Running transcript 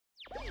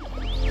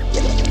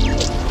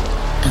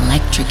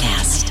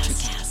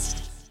NutriCast.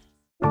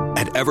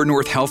 At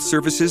Evernorth Health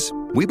Services,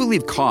 we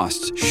believe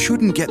costs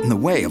shouldn't get in the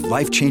way of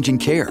life-changing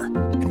care,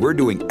 and we're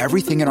doing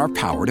everything in our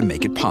power to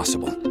make it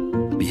possible.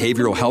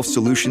 Behavioral health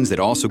solutions that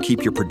also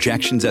keep your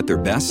projections at their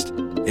best?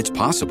 It's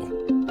possible.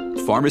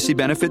 Pharmacy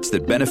benefits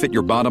that benefit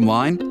your bottom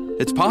line?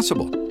 It's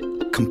possible.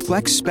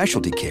 Complex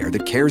specialty care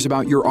that cares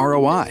about your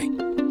ROI?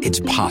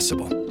 It's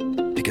possible.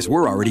 Because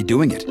we're already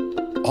doing it.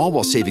 All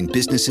while saving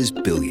businesses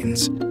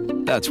billions.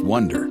 That's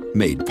Wonder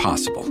made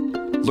possible.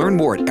 Learn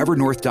more at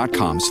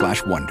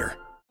evernorth.com/wonder.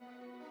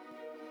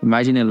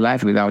 Imagine a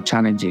life without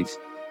challenges.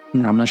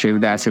 I'm not sure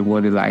if that's a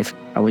worthy life.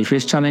 We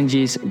face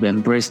challenges, we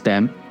embrace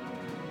them,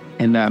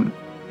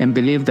 and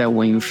believe that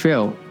when you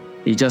fail,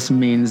 it just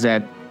means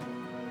that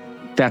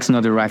that's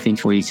not the right thing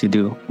for you to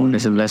do.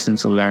 There's a lesson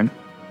to learn.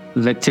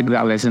 Let's take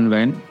that lesson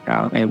learned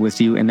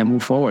with you and then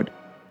move forward.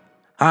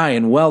 Hi,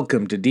 and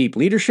welcome to Deep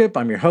Leadership.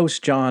 I'm your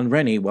host, John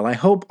Rennie. Well, I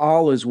hope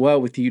all is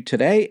well with you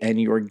today and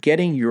you're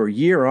getting your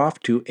year off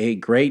to a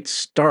great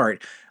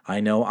start. I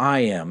know I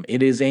am.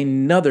 It is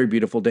another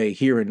beautiful day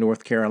here in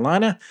North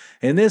Carolina,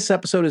 and this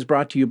episode is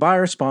brought to you by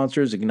our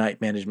sponsors,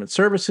 Ignite Management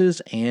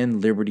Services and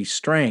Liberty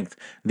Strength.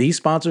 These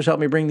sponsors help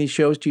me bring these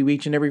shows to you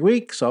each and every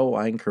week, so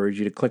I encourage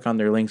you to click on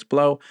their links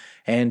below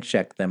and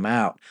check them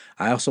out.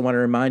 I also want to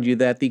remind you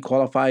that the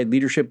Qualified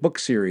Leadership Book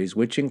Series,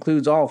 which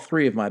includes all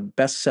three of my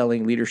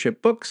best-selling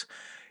leadership books,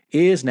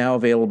 is now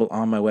available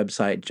on my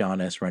website,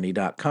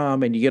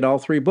 johnsrennie.com, and you get all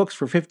three books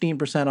for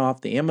 15%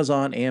 off the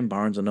Amazon and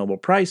Barnes & Noble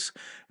price,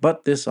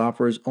 but this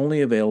offer is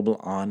only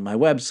available on my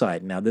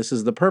website. Now, this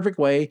is the perfect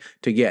way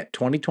to get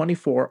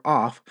 2024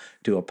 off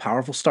to a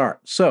powerful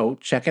start, so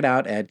check it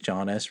out at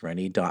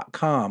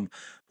johnsrennie.com.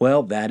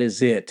 Well, that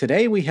is it.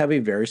 Today we have a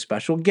very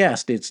special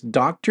guest. It's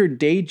Dr.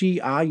 Deji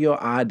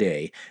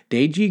Ayoade.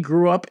 Deji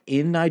grew up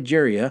in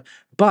Nigeria,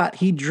 but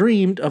he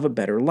dreamed of a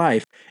better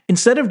life.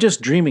 Instead of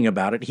just dreaming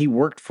about it, he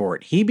worked for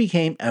it. He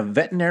became a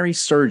veterinary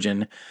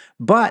surgeon,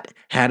 but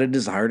had a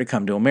desire to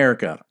come to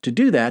America. To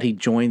do that, he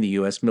joined the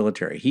U.S.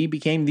 military. He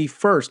became the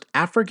first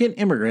African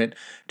immigrant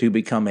to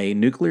become a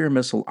nuclear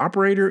missile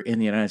operator in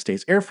the United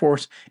States Air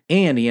Force,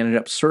 and he ended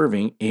up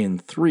serving in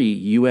 3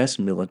 U.S.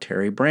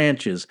 military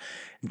branches.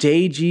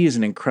 Deji is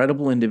an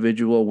incredible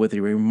individual with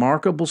a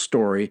remarkable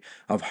story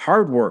of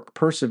hard work,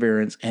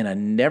 perseverance, and a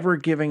never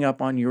giving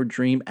up on your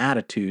dream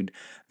attitude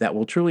that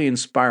will truly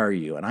inspire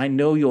you. And I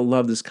know you'll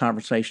love this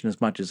conversation as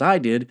much as I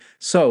did.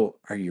 So,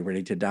 are you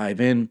ready to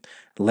dive in?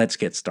 Let's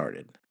get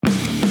started.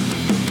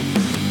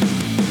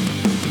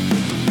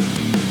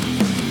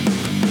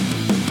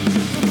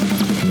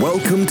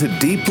 Welcome to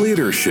Deep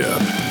Leadership.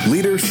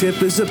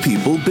 Leadership is a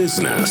people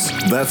business.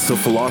 That's the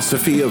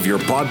philosophy of your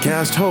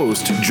podcast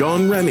host,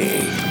 John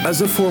Rennie.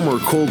 As a former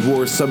Cold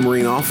War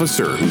submarine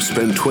officer who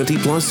spent 20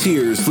 plus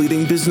years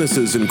leading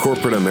businesses in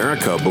corporate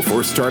America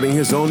before starting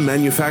his own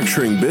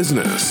manufacturing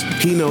business,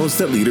 he knows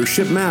that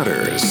leadership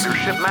matters.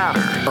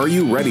 Are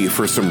you ready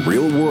for some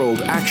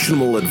real-world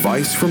actionable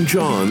advice from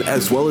John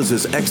as well as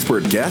his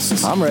expert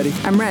guests? I'm ready.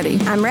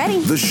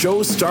 The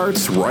show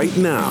starts right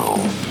now.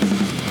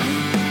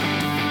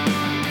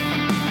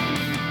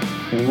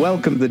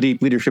 Welcome to the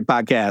Deep Leadership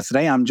Podcast.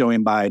 Today I'm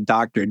joined by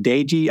Dr.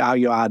 Deji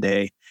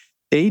Ayoade.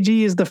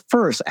 Deji is the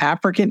first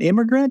African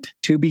immigrant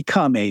to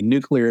become a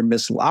nuclear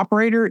missile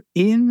operator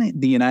in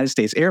the United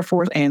States Air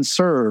Force and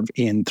serve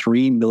in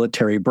 3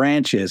 military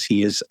branches.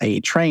 He is a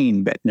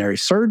trained veterinary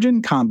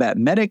surgeon, combat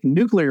medic,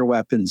 nuclear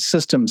weapons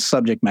systems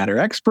subject matter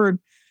expert,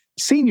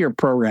 senior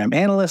program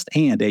analyst,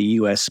 and a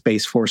U.S.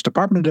 Space Force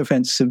Department of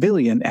Defense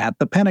civilian at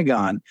the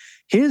Pentagon.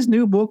 His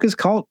new book is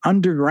called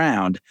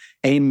Underground,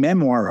 a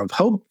memoir of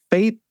hope,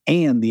 faith,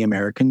 and the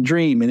American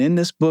dream. And in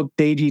this book,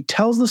 Deji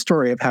tells the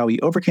story of how he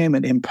overcame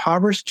an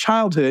impoverished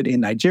childhood in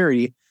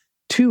Nigeria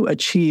to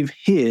achieve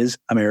his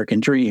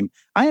American dream.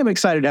 I am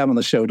excited to have him on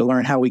the show to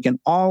learn how we can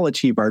all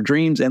achieve our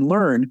dreams and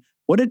learn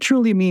what it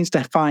truly means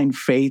to find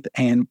faith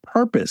and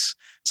purpose.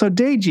 So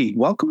Deji,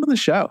 welcome to the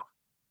show.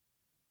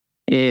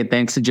 Hey,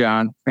 thanks,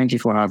 John. Thank you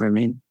for having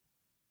me.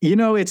 You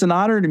know, it's an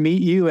honor to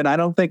meet you, and I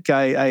don't think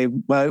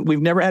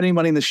we've never had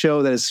anybody in the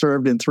show that has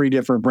served in 3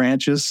 different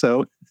branches,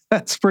 so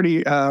that's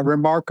pretty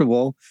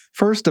remarkable,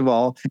 first of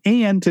all.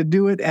 And to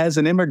do it as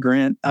an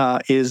immigrant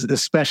is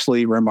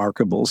especially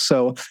remarkable.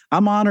 So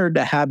I'm honored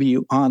to have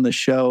you on the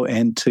show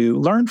and to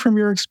learn from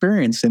your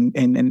experience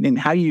and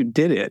how you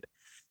did it.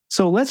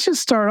 So let's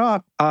just start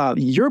off.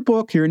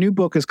 Your new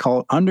book is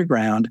called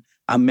Underground,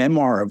 a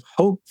memoir of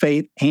hope,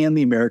 faith, and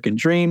the American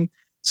dream.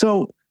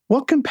 So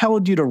what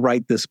compelled you to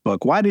write this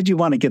book? Why did you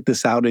want to get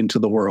this out into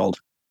the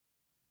world?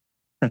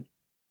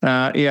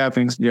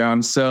 Thanks,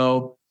 John.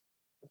 So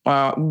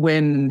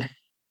when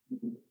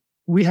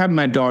we had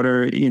my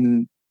daughter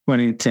in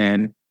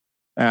 2010,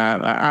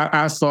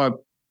 I thought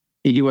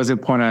it was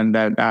important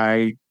that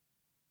I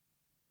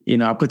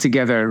put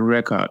together a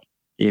record,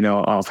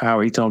 of how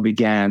it all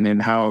began and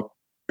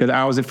because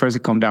I was the first to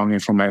come down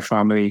here from my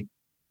family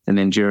in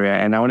Nigeria,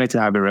 and I wanted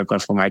to have a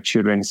record for my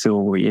children.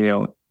 So,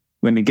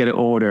 when they get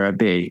older,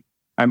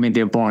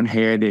 they're born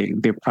here, they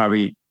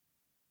probably,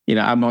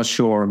 I'm not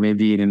sure,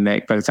 maybe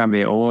by the time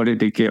they're older,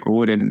 they get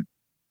old and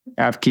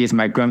have kids,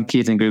 my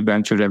grandkids and great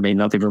grandchildren may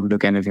not even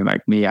look anything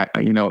like me.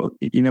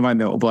 You never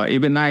know, but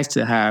it'd be nice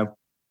to have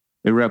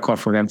a record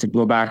for them to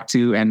go back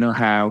to and know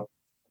how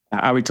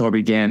it all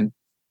began.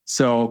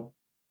 So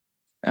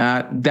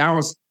that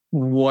was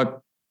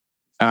what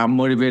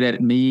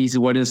motivated me. It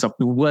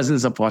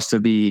wasn't supposed to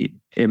be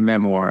a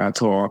memoir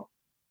at all.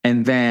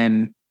 And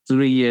then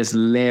 3 years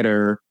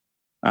later,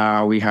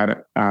 we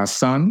had a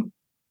son.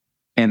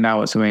 And that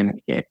was when,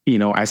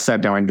 I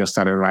sat down and just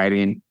started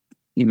writing,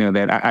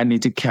 that I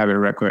need to carry a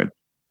record.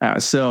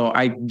 So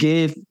I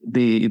gave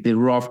it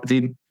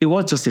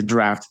was just a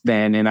draft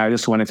then, and I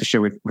just wanted to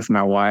share with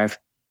my wife.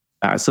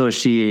 So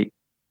she,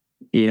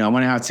 I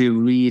wanted her to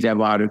read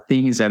about the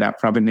things that I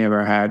probably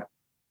never had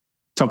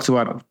talked to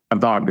her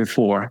about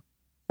before,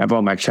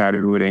 about my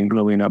childhood and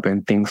growing up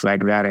and things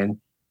like that. And,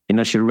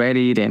 she read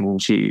it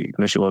and she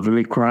was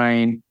really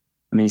crying.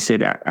 And he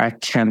said, I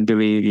can't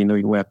believe,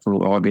 you went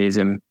through all this.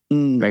 And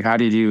like, how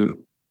did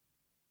you,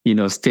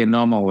 stay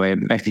normal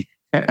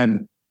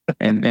and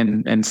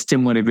stay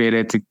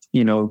motivated to,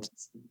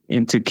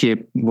 and to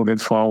keep moving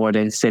forward?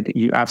 And said,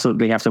 you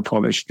absolutely have to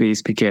publish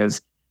this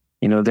because,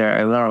 there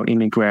are a lot of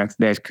immigrants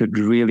that could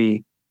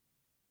really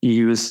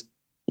use,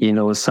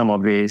 some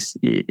of this,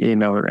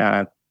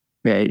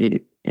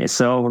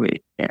 so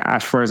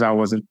at first I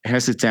was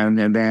hesitant,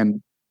 and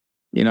then,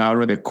 I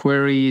wrote a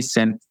query,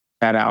 sent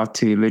that out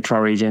to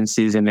literary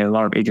agencies, and a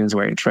lot of agents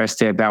were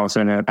interested. That was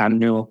when I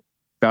knew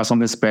there was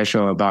something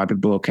special about the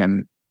book,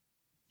 and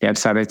I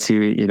decided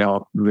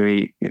to,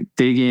 really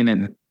dig in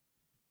and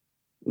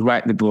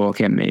write the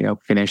book and,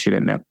 finish it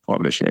and then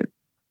publish it.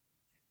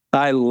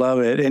 I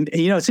love it. And,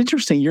 it's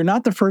interesting. You're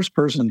not the first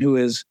person who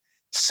has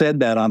said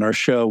that on our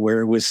show,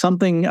 where it was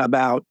something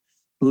about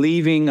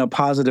leaving a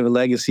positive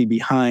legacy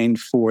behind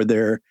for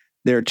their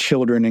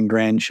children and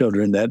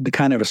grandchildren that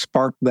kind of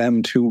sparked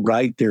them to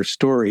write their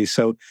stories.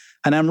 So,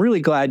 and I'm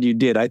really glad you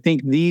did. I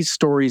think these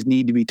stories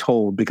need to be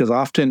told because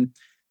often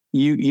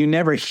you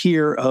never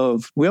hear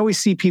of, we always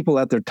see people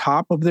at the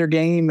top of their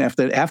game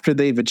after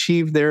they've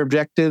achieved their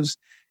objectives.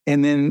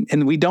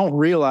 And we don't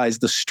realize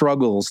the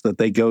struggles that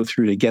they go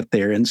through to get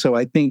there. And so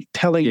I think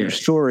telling your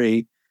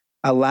story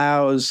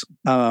allows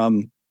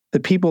the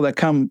people that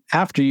come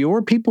after you,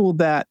 or people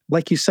that,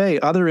 like you say,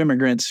 other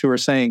immigrants who are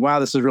saying, wow,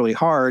 this is really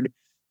hard.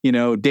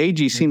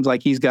 Deji seems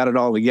like he's got it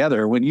all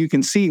together. When you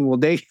can see, well,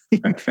 you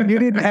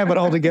didn't have it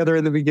all together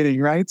in the beginning,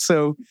 right?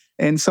 So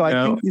I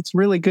think it's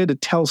really good to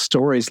tell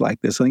stories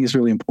like this. I think it's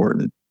really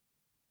important.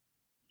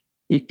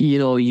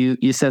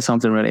 You said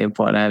something really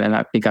important, and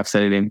I think I've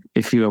said it in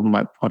a few of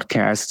my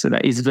podcasts, so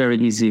that it's very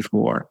easy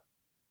for,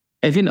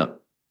 I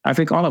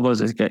think all of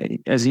us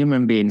as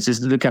human beings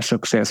just look at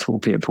successful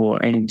people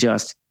and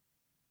just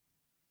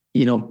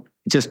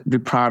be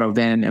proud of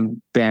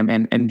them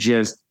and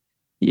just,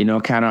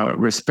 kind of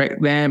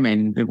respect them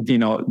and,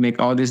 make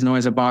all this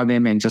noise about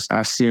them and just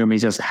assume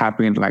it's just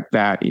happening like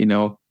that,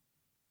 and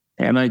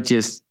not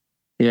just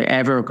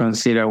ever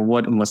consider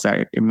what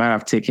it might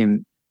have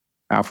taken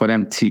for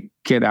them to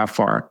get that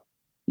far.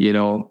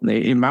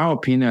 In my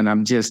opinion,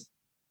 I'm just,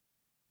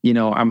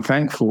 I'm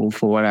thankful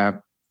for what I've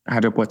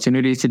had the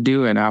opportunity to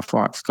do and how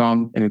far I've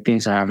come and the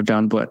things I have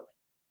done. But,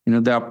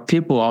 there are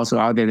people also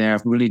out there that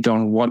have really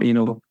done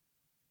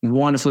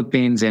wonderful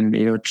things and,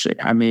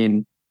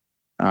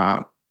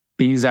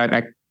 things that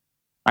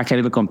I can't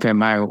even compare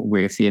mine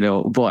with,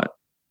 but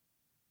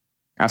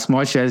as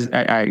much as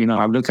I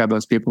look at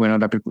those people and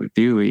other people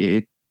do,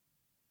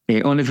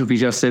 only if we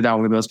just sit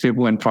down with those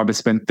people and probably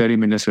spend 30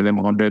 minutes with them,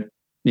 100,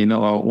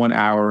 or 1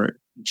 hour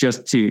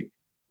just to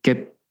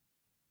get,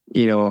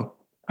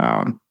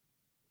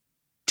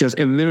 just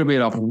a little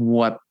bit of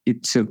what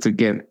it took to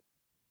get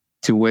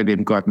to where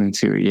they've gotten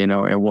to,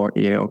 and what,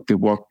 the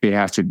work they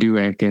have to do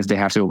and things they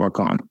have to work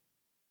on.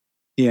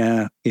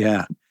 Yeah.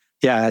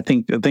 I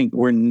think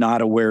we're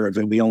not aware of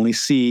it. We only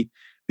see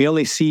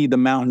the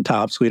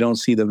mountaintops. We don't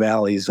see the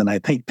valleys. And I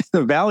think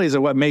the valleys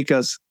are what make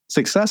us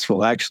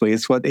successful. Actually,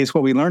 it's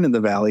what we learn in the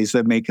valleys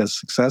that make us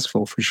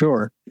successful for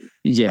sure.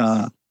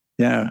 Yes.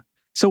 Yeah.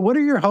 So what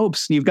are your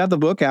hopes? You've got the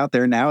book out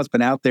there now. It's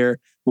been out there.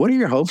 What are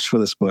your hopes for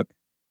this book?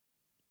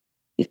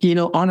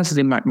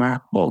 Honestly, my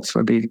hopes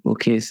for this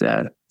book is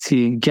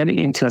to get it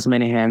into as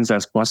many hands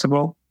as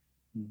possible.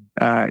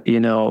 I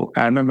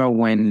remember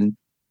when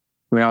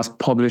I was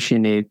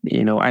publishing it,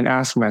 I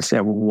asked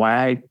myself,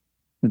 why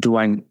do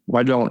I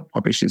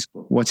publish this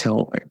book? What's the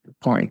whole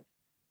point?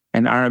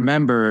 And I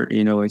remember,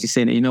 she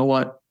said,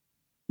 what?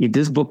 If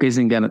this book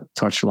isn't going to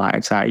touch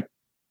lives, I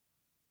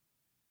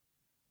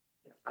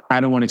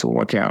don't want it to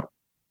work out.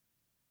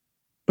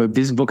 But if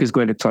this book is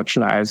going to touch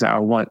lives, I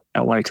want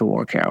it to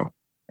work out.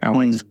 I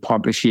want to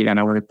publish it, and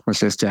I want the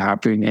process to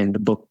happen and the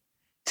book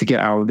to get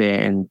out there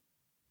and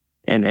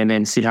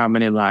then see how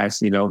many lives,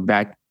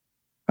 that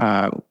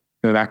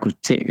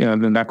could take,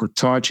 that could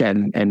touch,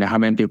 and how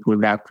many people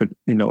that could,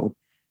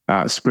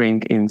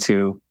 spring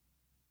into,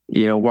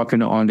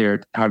 working on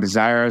their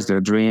desires,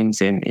 their dreams,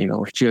 and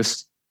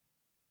just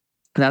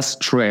that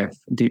strength,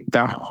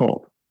 that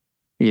hope,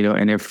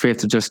 and their faith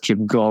to just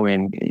keep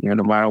going,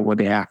 no matter what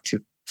they have to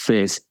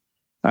face.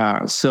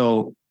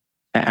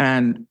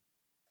 And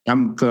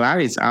I'm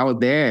glad it's out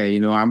there.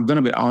 I'm going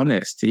to be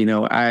honest.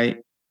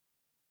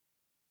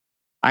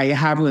 I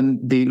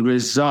haven't the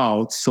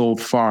results so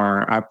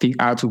far. I think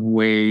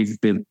outweighs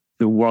the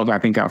work I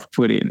think I've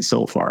put in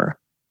so far.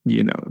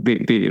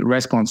 The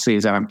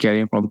responses that I'm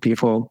getting from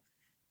people,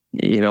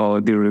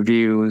 the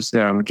reviews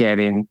that I'm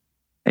getting,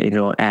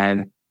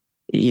 and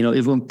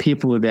even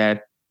people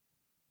that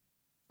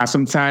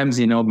sometimes,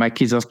 my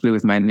kids just play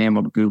with my name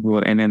on Google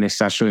and then they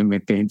start showing me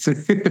things,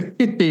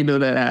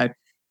 that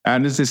I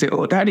just say,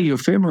 "Oh, Daddy, you're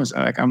famous."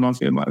 I'm like, "I'm not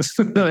famous."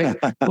 Like,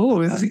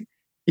 "Oh,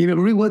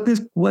 read what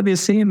they're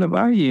saying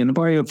about you and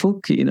about your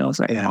book." It's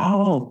like,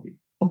 "Oh,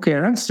 okay,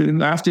 that's true."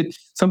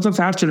 Sometimes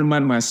I have to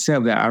remind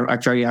myself that I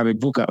actually have a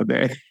book out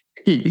there.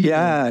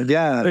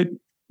 Yeah.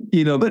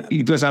 But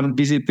because I'm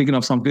busy thinking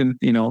of something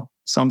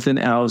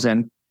else.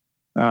 And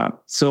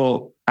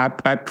so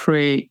I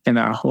pray and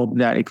I hope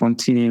that it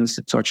continues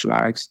to touch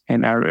lives.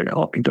 And I really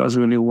hope it does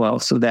really well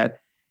so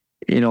that,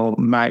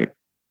 my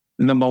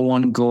number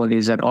one goal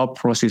is that all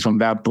proceeds from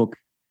that book,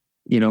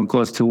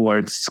 goes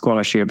towards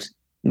scholarships,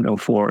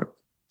 for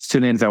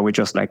students that were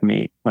just like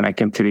me when I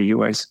came to the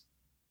US,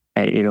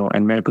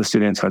 and medical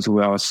students as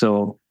well.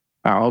 So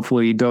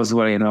hopefully it does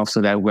well enough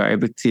so that we're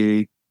able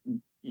to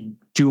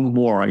do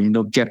more,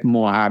 get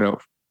more out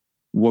of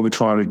what we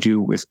try to do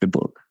with the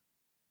book.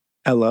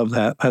 I love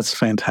that. That's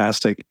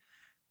fantastic.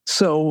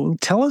 So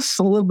tell us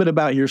a little bit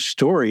about your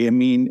story. I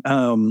mean,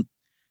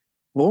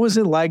 what was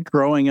it like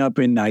growing up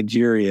in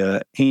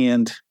Nigeria,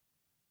 and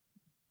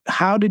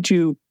how did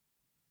you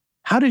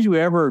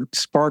ever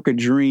spark a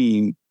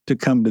dream to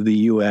come to the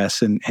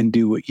U.S. and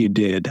do what you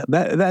did?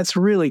 That's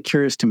really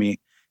curious to me,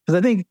 because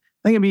I think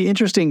it'd be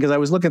interesting, because I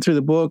was looking through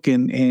the book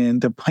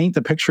and to paint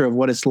the picture of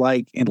what it's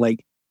like, and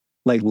like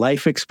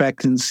life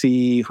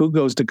expectancy, who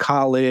goes to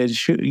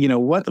college,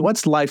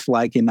 what's life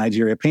like in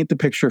Nigeria? Paint the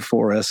picture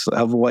for us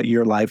of what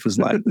your life was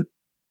like.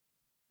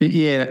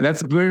 Yeah,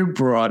 that's very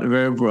broad,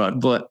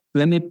 but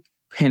let me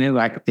paint it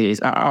like this.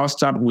 I'll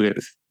start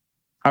with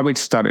how it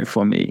started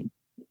for me.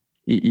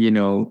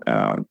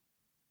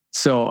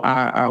 So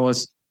I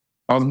was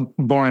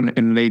born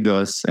in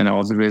Lagos and I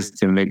was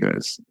raised in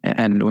Lagos.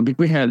 And when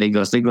people hear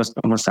Lagos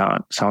almost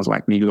sounds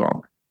like New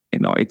York.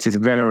 It's a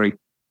very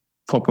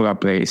popular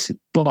place.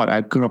 But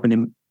I grew up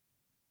on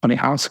the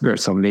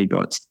outskirts of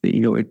Lagos.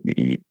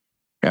 It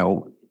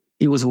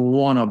was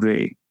one of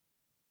the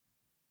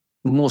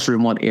most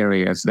remote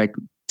areas, like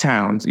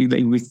towns.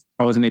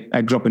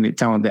 I grew up in a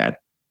town that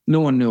no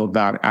one knew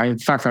about. In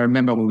fact, I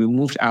remember when we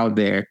moved out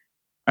there,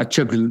 I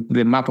checked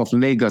the map of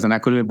Lagos and I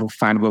couldn't even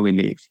find where we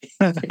lived,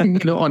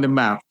 on the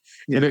map.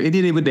 It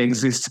didn't even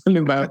exist.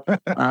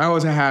 I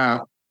also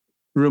how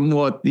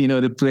remote,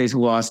 the place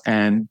was.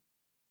 And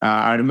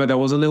I remember there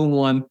was only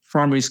one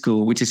primary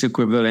school, which is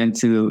equivalent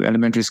to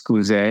elementary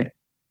schools there.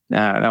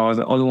 There was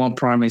only one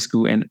primary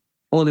school and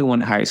only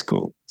one high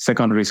school,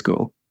 secondary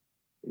school,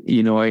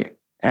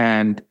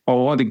 and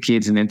all the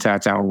kids in the entire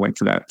town went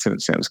to the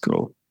same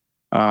school.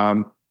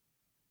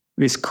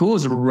 The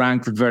schools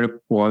ranked very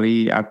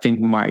poorly. I think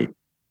my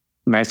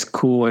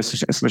school,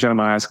 especially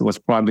my high school, was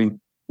probably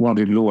one of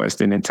the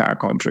lowest in the entire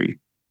country.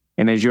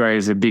 And Nigeria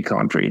is a big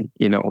country,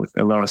 with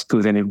a lot of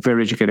schools and a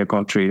very educated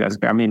country. There are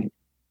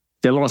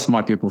a lot of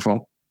smart people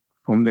from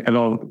a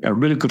lot of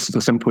really good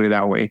schools, let me put it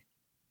that way,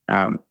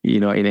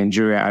 in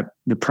Nigeria at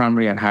the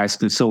primary and high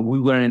school. So we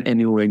weren't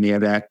anywhere near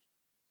that.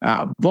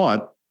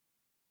 But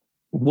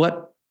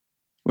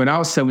when I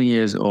was 7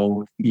 years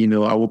old,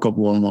 I woke up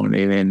one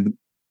morning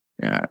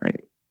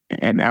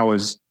and I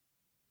was,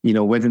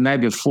 when the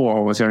night before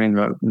I was hearing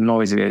the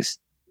noises,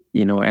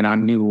 and I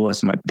knew it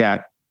was my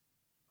dad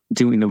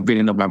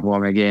beating up my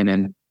mom again.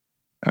 And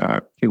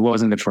it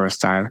wasn't the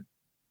first time.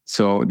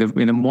 So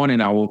in the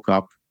morning I woke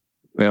up,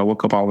 I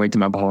went to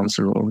my mom's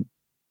room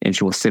and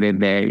she was sitting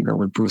there,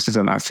 with bruises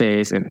on her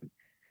face and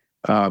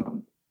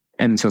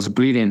she was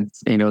bleeding,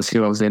 she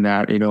was in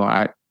that,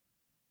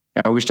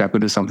 I wished I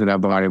could do something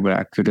about it, but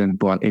I couldn't.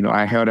 But,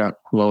 I held her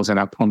close and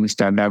I promised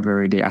that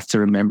very day. I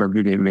still remember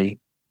vividly.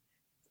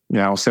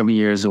 I was 7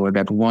 years old,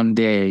 that one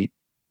day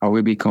I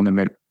will become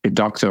a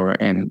doctor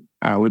and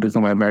I will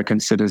become an American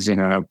citizen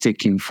and I'll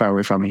take him far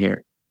away from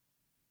here.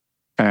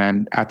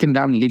 And I think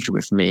that lived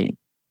with me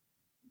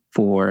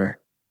for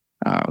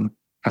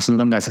as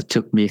long as it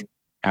took me.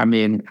 I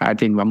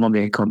think my mom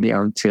didn't come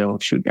here until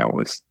I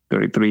was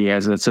 33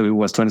 years old. So it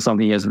was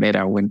 20-something years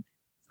later when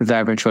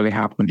that eventually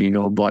happened,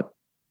 But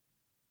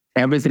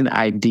everything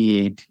I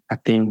did, I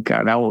think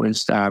that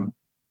was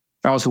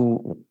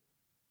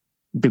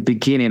the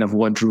beginning of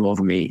what drove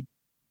me.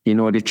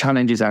 The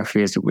challenges I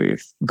faced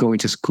with going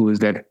to schools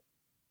that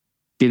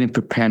didn't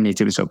prepare me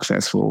to be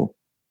successful,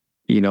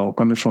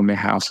 coming from a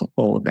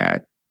household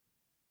that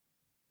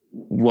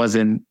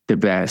wasn't the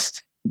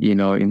best,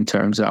 in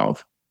terms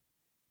of,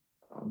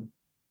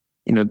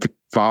 the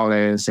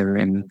violence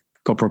and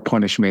corporal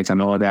punishments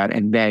and all that.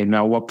 And then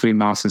I walked 3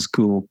 miles to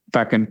school,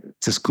 back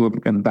into school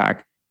and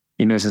back,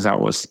 since I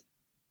was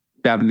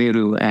that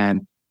little.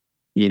 And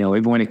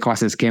Even when the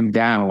classes came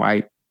down,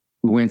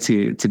 we went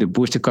to the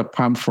bush to cut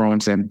palm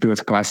fronds and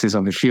build classes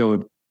on the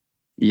field.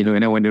 And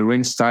then when the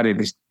rain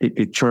started,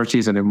 the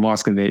churches and the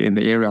mosque in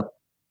the area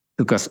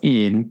took us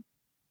in.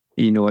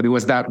 It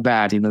was that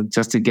bad.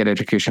 Just to get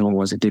education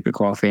was a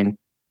difficult thing.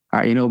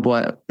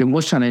 But the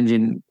most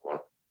challenging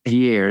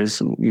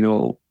years,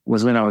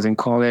 was when I was in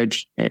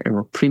college,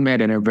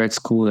 pre-med and a vet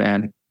school,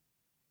 and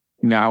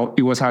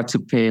it was hard to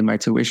pay my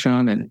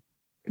tuition, and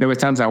there were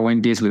times I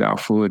went days without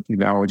food.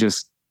 I would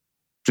just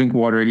drink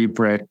water, eat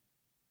bread,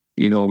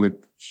 with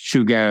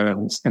sugar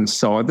and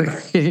salt,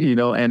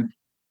 and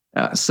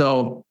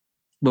so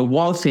the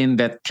one thing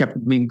that kept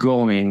me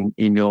going,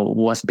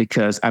 was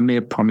because I made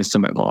a promise to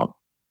my mom.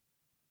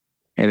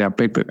 And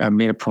I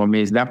made a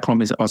promise. That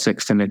promise also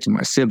extended to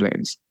my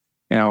siblings.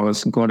 And I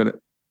was going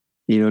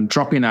to,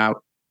 dropping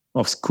out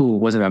of school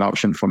wasn't an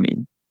option for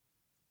me.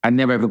 I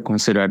never ever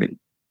considered it,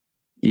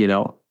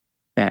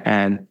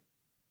 and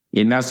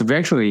that's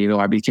eventually,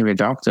 I became a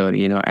doctor,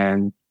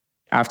 and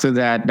after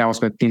that was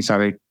when things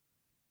started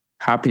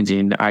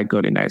happening. I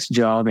got a nice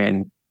job,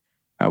 and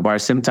but at the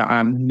same time,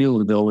 I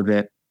knew though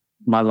that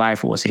my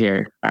life was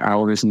here. I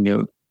always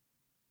knew.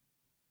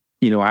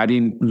 I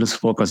didn't lose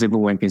focus even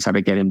when things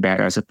started getting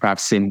better as a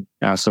practicing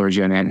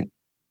surgeon. And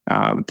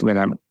when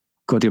I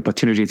got the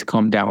opportunity to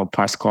come down with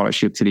past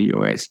scholarship to the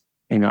US,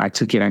 I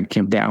took it and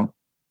came down.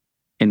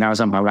 And that was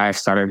how my life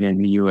started in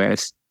the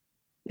US.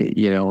 A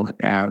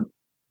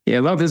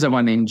lot of things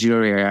about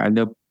Nigeria. I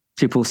know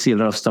people see a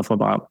lot of stuff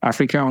about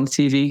Africa on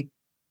TV.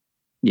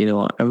 A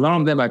lot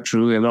of them are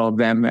true. A lot of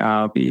them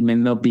it may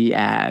not be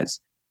as.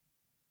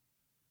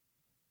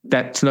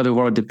 That's not the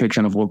world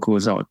depiction of what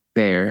goes out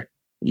there.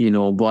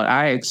 But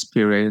I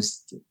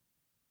experienced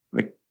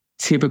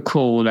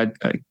typical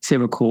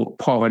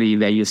poverty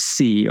that you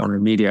see on the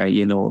media,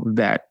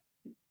 that,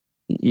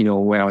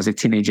 when I was a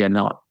teenager,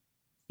 not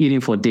eating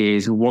for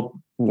days,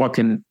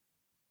 walking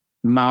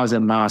miles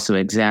and miles to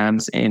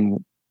exams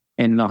and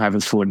not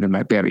having food in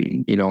my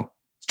belly,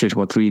 straight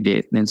for 3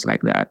 days, things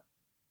like that,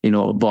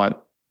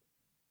 but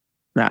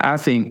I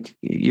think,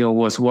 it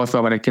was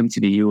worthwhile when I came to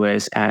the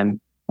US and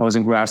I was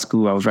in grad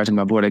school. I was writing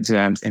my board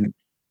exams, and,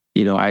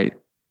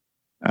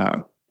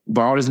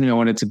 but I always knew I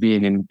wanted to be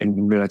in the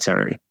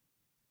military,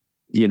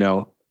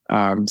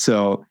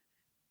 So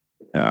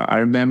I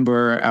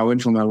remember I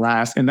went for my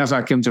last, and that's why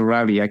I came to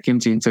Raleigh. I came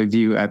to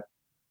interview at, I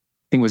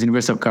think it was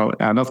University of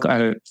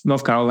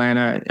North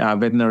Carolina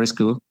veterinary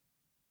school.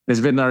 There's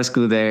a veterinary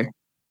school there.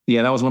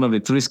 Yeah, that was one of the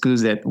 3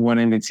 schools that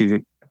wanted me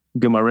to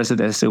do my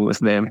residency with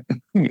them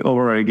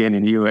over again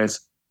in the US.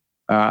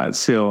 I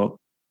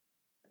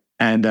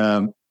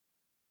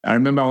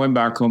remember I went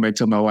back home and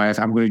told my wife,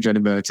 I'm going to join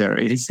the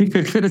military. He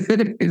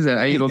said,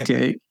 are you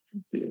okay?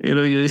 You're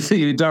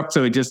a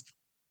doctor, just,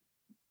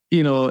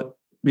 be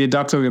a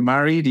doctor, we're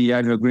married, you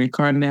have a green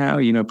card now,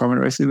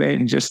 permanent resident,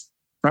 and just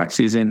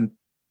practice and,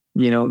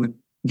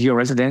 do your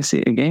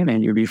residency again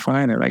and you'll be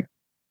fine. And like,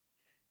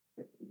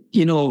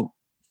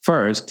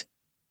 first,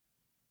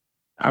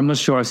 I'm not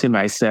sure I see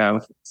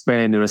myself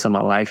spending the rest of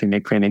my life in the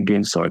clinic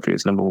doing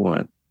surgeries, number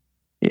one.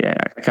 Yeah,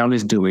 I can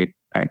always do it.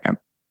 I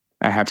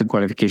have the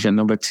qualification.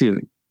 Number 2,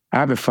 I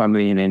have a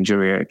family in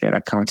Nigeria that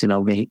are counting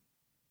on me.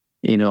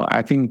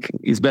 I think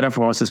it's better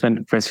for us to spend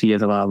the first few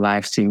years of our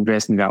lives to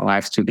invest in their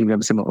lives, to give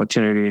them some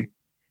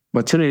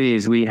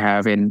opportunities we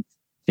have, and,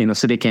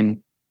 so they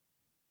can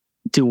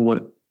do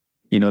what,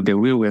 they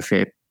will with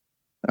it.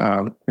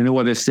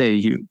 What they say,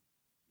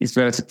 it's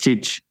better to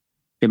teach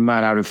a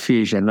man how to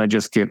fish and not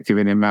just keep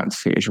giving a man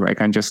fish, right? I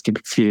can't just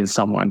keep feeding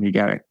someone, you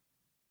got it.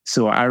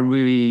 So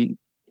and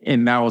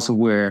that was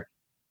where,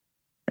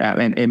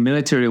 and a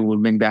military would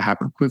make that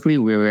happen quickly.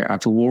 We were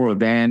at a war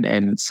then,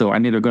 and so I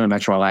need to go to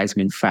naturalize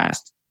me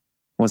fast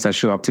once I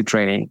show up to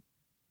training,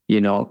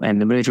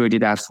 and the military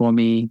did that for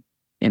me,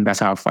 and that's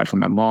how I fight for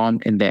my mom.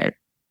 And then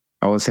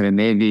I was in the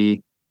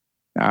Navy.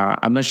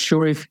 I'm not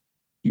sure if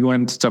you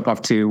want me to stop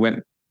up to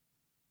when.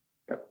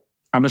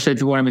 I'm not sure if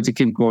you wanted me to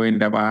keep going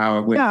about how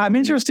it went. Yeah, I'm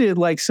interested.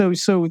 Like, so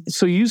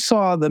you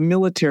saw the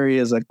military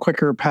as a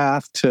quicker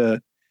path to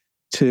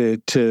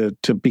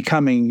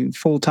becoming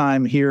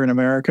full-time here in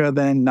America,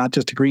 then not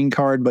just a green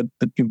card,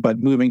 but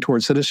moving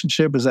towards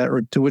citizenship. Is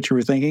that to what you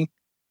were thinking?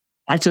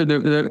 Actually,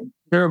 there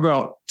are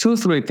about 2 or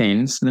 3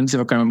 things. Let me see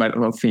if I can remember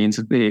about things.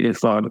 They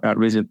thought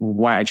reason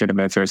why I joined the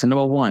military. So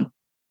number 1,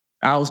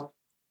 I was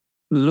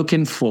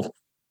looking for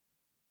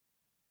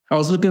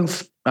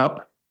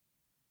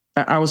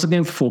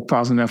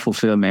personal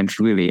fulfillment.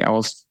 Really, I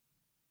was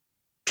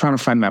trying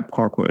to find my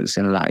purpose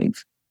in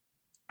life.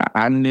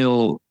 I had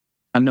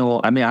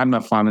my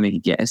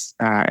family, yes,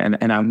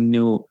 and I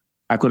knew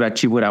I could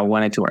achieve what I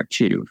wanted to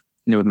achieve,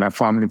 with my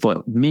family.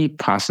 But me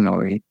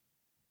personally,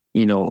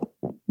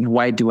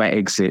 why do I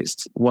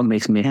exist? What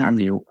makes me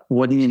happy?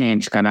 What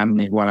change can I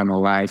make while I'm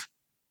alive?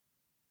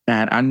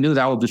 And I knew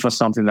that would be for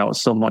something that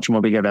was so much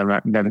more bigger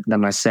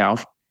than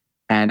myself.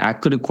 And I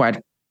couldn't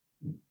quite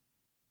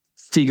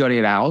figure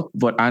it out,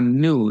 but I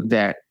knew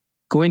that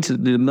going to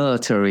the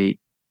military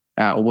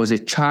was a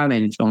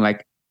challenge on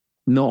like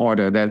no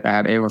other that I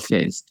had ever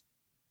faced.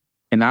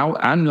 And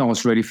I knew I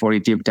was ready for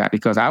it deep down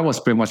because I was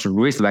pretty much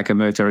raised like a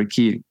military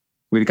kid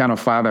with the kind of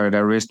father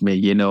that raised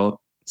me,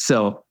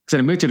 So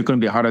the military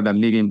couldn't be harder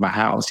than leaving my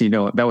house,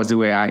 That was the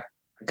way I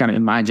kind of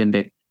imagined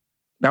it.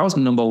 That was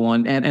number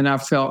one. And I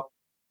felt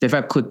if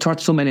I could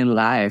touch so many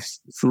lives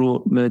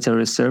through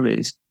military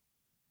service,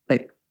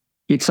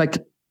 it's like,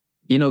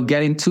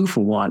 getting 2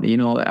 for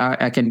 1,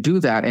 I can do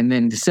that. And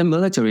then the same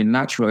military,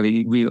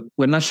 naturally,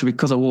 we're not sure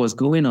because of what was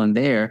going on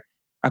there,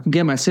 I could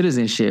get my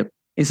citizenship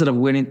instead of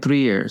waiting 3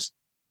 years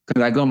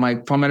because I got my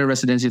permanent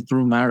residency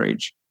through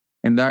marriage.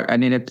 And that I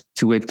needed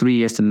to wait 3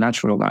 years to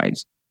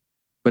naturalize.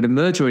 But the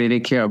military, they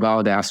care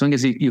about that. As long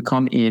as you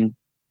come in,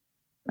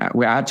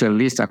 we had to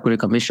enlist. I couldn't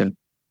commission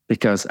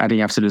because I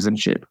didn't have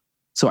citizenship.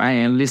 So I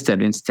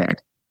enlisted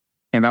instead.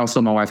 And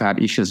also my wife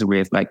had issues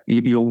with,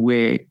 you're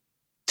way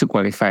too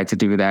qualified to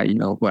do that,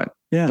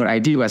 But I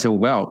did, I said,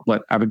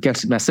 but I would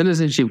get my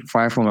citizenship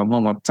far from my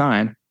mom at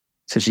time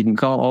so she can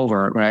call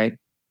over, right?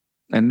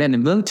 And then the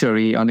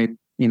military on it,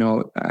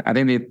 I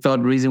think the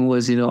third reason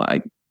was,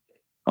 I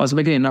was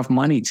making enough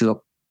money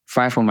to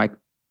fight for my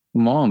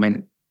mom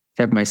and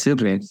help my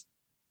siblings.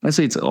 And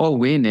so it's all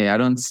winning. I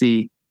don't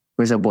see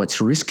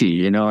what's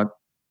risky,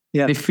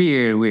 the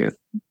fear with,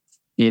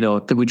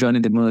 to be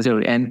joining the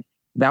military. And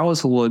that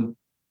was what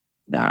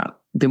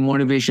the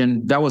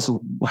motivation, that was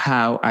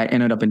how I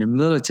ended up in the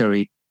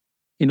military,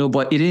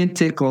 but it didn't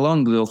take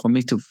long though for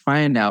me to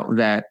find out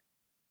that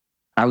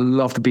I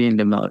loved being in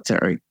the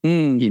military,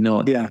 it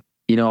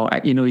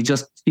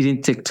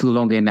didn't take too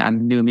long and I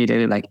knew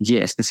immediately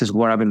yes, this is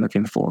what I've been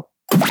looking for.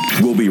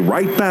 We'll be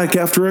right back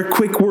after a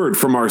quick word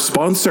from our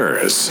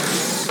sponsors.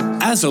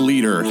 As a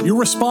leader, you're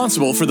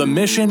responsible for the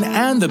mission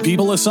and the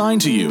people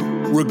assigned to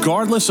you.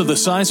 Regardless of the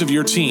size of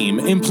your team,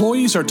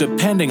 employees are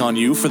depending on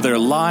you for their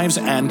lives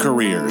and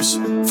careers.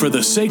 For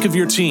the sake of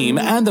your team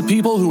and the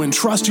people who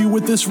entrust you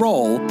with this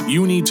role,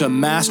 you need to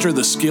master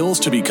the skills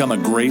to become a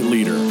great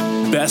leader.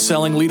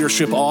 Best-selling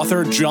leadership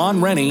author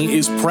John Rennie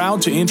is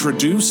proud to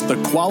introduce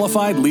the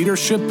Qualified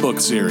Leadership book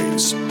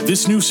series.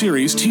 This new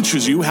series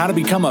teaches you how to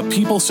become a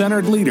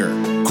people-centered leader.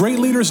 Great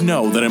leaders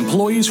know that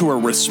employees who are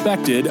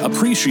respected,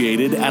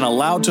 appreciated, and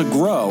allowed to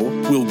grow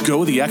will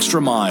go the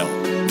extra mile.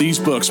 These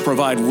books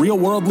provide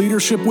real-world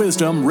leadership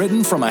wisdom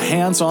written from a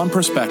hands-on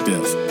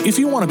perspective. If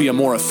you want to be a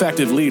more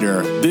effective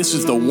leader, this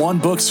is the one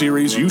book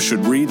series you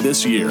should read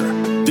this year.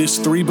 This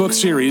 3-book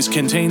series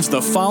contains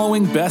the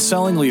following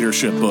best-selling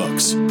leadership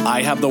books: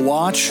 I Have the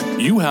Watch,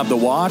 You Have the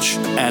Watch,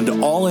 and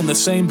All in the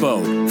Same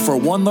Boat for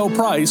one low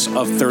price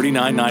of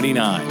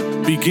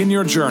 $39.99. Begin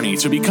your journey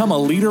to become a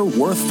leader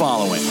worth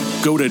following.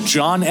 Go to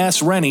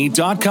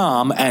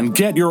johnsrennie.com and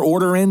get your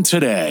order in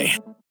today.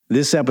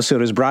 This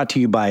episode is brought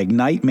to you by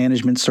Ignite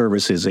Management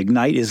Services.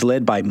 Ignite is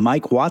led by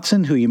Mike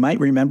Watson, who you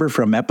might remember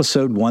from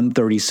episode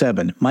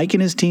 137. Mike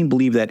and his team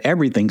believe that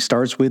everything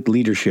starts with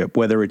leadership.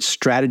 Whether it's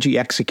strategy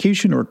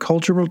execution or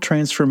cultural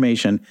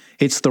transformation,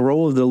 it's the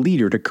role of the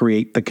leader to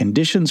create the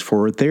conditions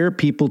for their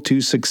people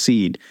to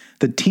succeed.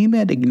 The team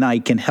at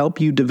Ignite can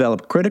help you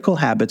develop critical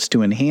habits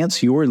to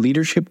enhance your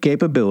leadership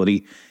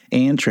capability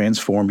and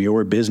transform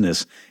your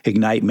business.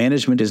 Ignite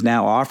Management is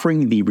now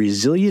offering the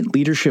Resilient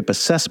Leadership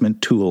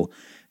Assessment Tool.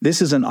 This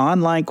is an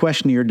online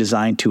questionnaire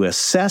designed to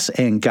assess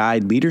and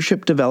guide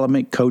leadership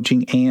development,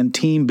 coaching, and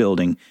team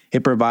building.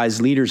 It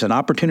provides leaders an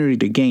opportunity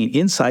to gain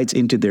insights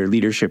into their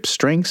leadership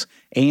strengths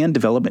and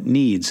development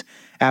needs.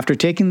 After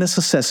taking this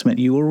assessment,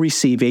 you will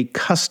receive a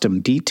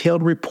custom,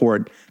 detailed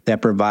report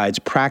that provides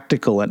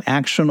practical and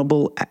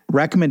actionable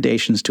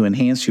recommendations to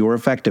enhance your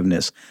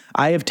effectiveness.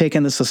 I have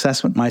taken this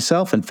assessment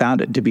myself and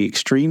found it to be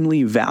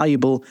extremely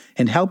valuable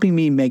in helping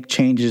me make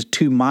changes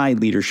to my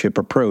leadership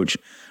approach.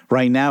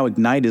 Right now,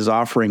 Ignite is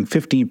offering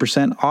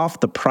 15% off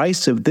the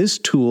price of this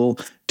tool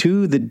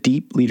to the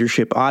Deep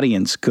Leadership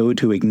audience. Go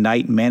to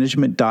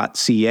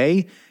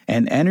ignitemanagement.ca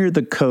and enter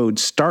the code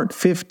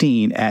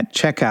START15 at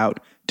checkout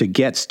to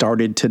get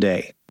started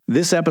today.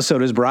 This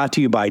episode is brought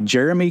to you by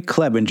Jeremy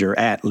Clevenger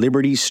at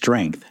Liberty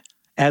Strength.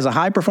 As a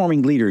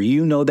high-performing leader,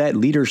 you know that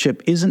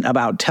leadership isn't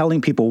about telling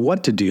people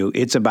what to do,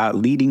 it's about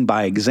leading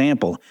by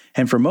example.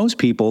 And for most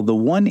people, the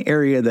one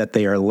area that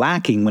they are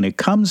lacking when it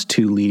comes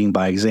to leading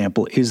by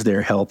example is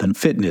their health and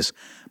fitness.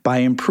 By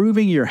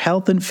improving your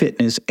health and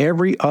fitness,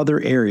 every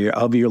other area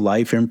of your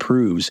life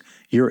improves.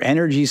 Your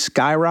energy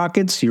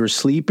skyrockets, your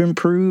sleep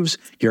improves,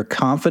 your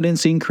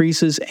confidence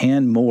increases,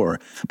 and more.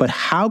 But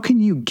how can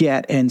you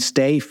get and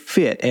stay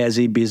fit as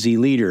a busy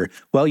leader?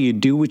 Well, you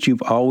do what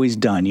you've always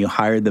done. You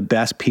hire the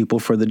best people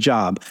for the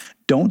job.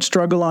 Don't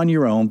struggle on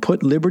your own.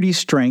 Put Liberty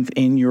Strength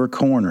in your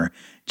corner.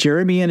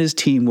 Jeremy and his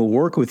team will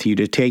work with you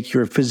to take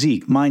your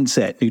physique,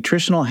 mindset,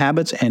 nutritional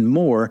habits, and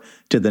more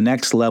to the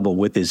next level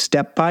with his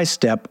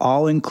step-by-step,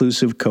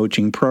 all-inclusive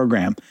coaching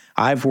program.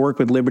 I've worked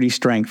with Liberty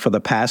Strength for the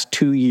past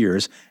 2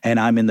 years, and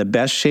I'm in the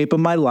best shape of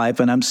my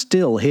life, and I'm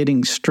still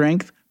hitting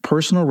strength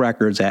personal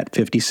records at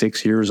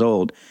 56 years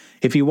old.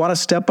 If you want to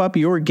step up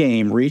your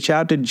game, reach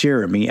out to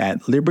Jeremy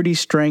at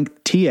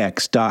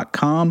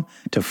libertystrengthtx.com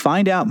to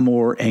find out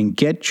more and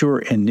get your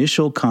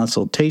initial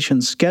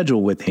consultation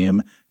scheduled with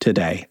him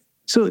today.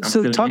 So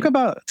talk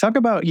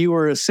about you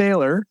were a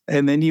sailor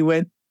and then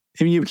you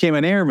became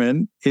an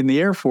airman in the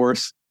Air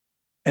Force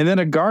and then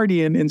a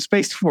guardian in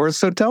Space Force.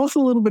 So tell us a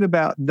little bit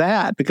about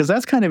that, because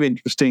that's kind of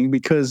interesting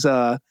because,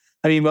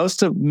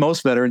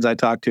 most veterans I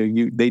talk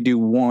to, they do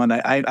one.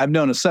 I've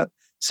known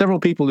several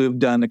people who have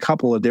done a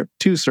couple of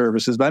two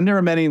services, but I've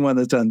never met anyone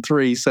that's done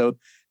three. So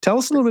tell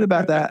us a little bit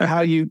about that,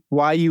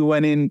 why you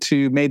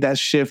made that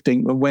shift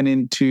and went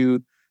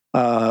into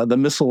the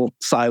missile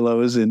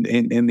silos in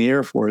the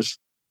Air Force.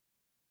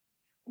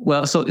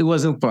 Well, so it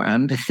wasn't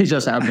planned. It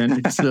just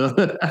happened. So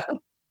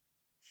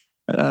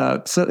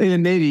in the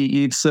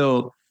Navy,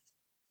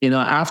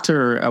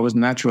 after I was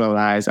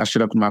naturalized, I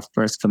showed up to my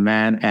first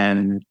command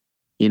and,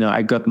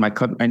 I got my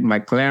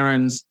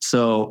clearance.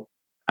 So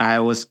I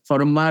was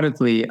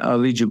automatically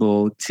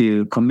eligible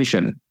to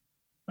commission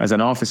as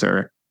an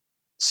officer.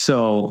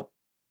 So,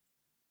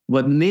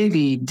 but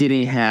Navy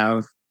didn't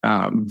have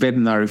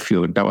veterinary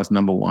field. That was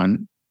number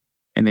one.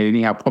 And they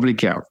didn't have public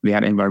health. They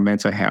had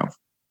environmental health.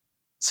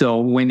 So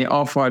when they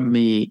offered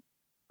me,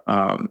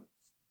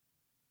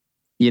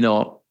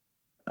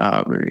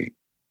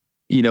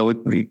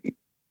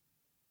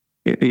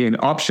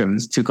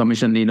 options to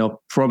commission,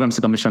 programs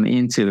to commission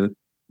into,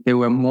 they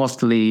were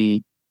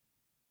mostly,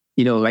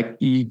 like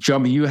the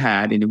job you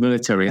had in the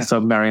military,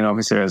 submarine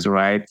officers,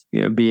 right?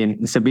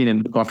 Being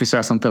an officer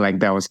or something like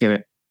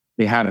that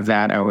they had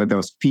that, or there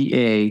was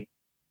PA,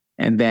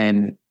 and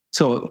then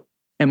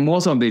and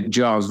most of the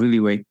jobs really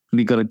were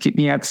going to keep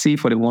me at sea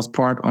for the most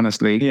part,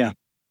 honestly. Yeah.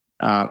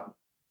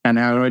 And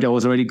I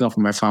was already gone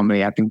from my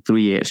family, I think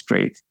 3 years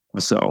straight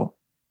or so.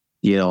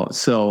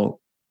 So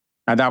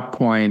at that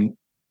point,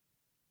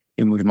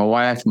 with my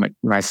wife,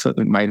 my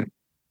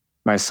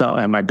son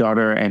and my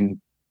daughter, and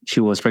she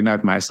was pregnant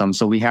with my son.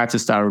 So we had to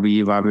start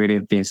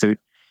reevaluating things.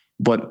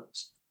 But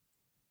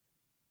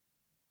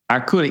I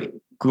could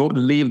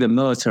leave the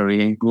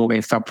military and go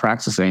and start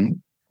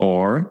practicing,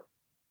 or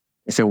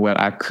I said, well,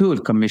 I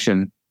could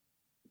commission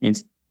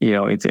into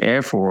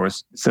Air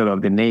Force instead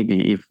of the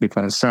Navy if the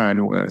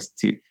concern was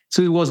to.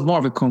 So it was more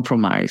of a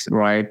compromise,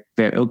 right?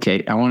 That,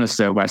 okay, I want to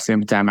serve, but at the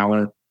same time, I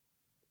want to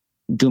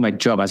do my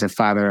job as a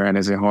father and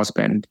as a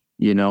husband,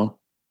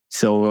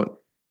 So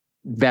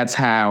that's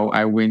how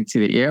I went to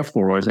the Air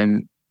Force,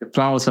 and the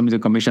plan was for me to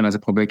commission as a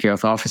public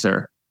health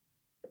officer.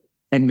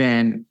 And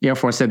then Air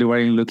Force said they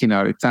weren't looking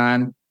at the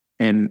time,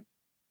 and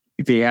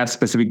if they had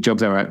specific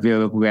jobs that were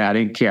available, I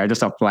didn't care. I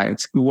just applied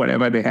to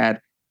whatever they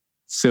had.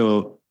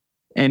 So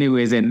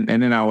anyways, and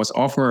then I was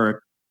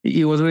offered,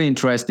 it was really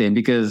interesting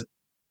because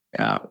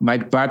my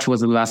batch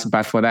was the last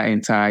batch for that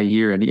entire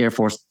year, and the Air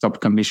Force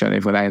stopped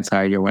commissioning for that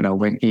entire year. When I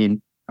went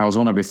in, I was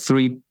one of the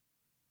three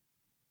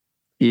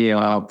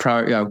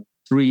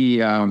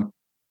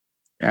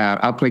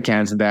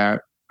applicants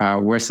that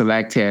were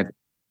selected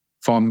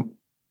from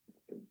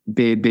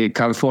the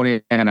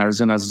California and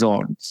Arizona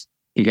zones.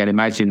 You can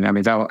imagine,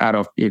 out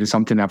of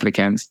 80-something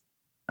applicants.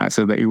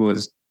 So that it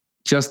was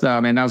just,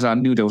 and as I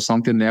knew there was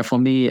something there for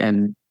me,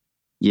 and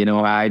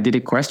I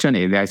did question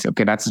it. I said,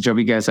 okay, that's the job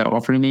you guys are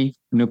offering me,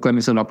 nuclear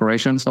missile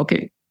operations.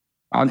 Okay,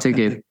 I'll take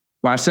it.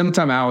 But at the same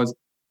time, I was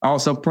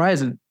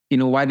surprised,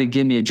 why they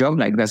gave me a job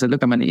like that. I said,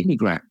 look, I'm an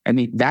immigrant.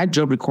 That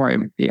job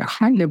required a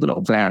high level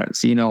of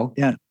clearance,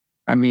 Yeah.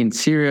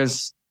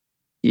 Serious,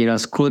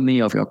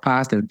 scrutiny of your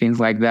past and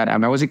things like that. I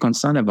wasn't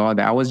concerned about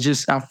that.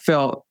 I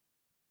felt,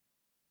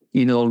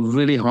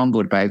 really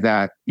humbled by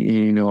that.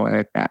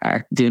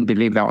 I didn't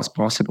believe that was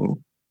possible.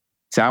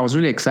 So I was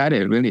really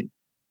excited, really.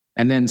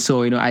 And then,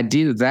 I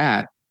did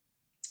that.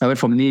 I went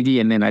from Navy,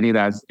 and then I did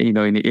that, in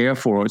the Air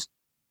Force.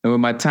 And when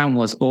my time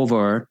was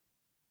over,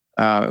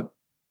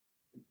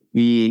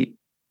 we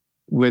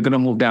were going to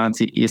move down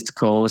to East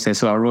Coast. And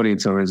so I wrote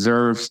into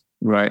reserves,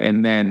 right?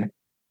 And then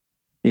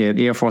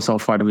the Air Force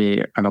offered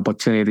me an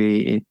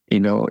opportunity,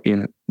 in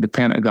the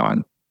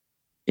Pentagon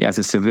as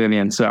a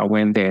civilian. So I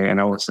went there, and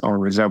I was on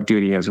reserve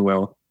duty as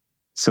well.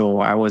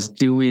 So I was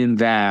doing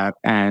that,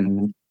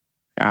 and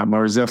my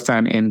reserve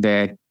time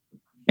ended.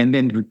 And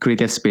then we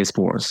created Space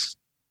Force.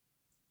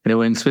 And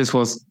when Space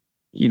Force,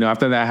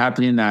 after that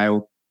happened, I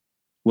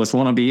was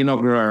one of the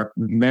inaugural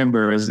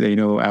members.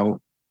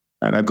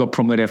 I got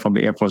promoted from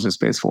the Air Force to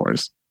Space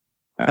Force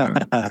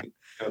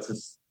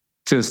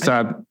to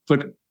start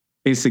put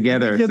things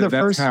together. So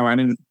that's how I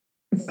didn't.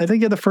 I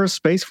think you're the first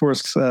Space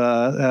Force.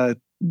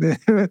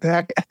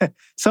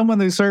 Someone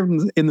who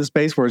served in the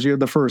Space Force. You're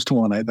the first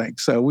one, I think.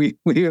 So we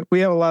have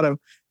a lot of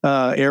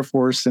Air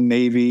Force and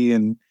Navy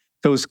and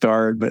Coast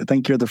Guard, but I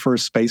think you're the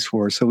first Space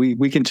Force, so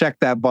we can check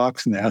that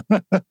box now.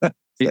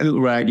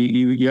 Right,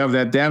 you have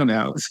that down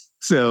now.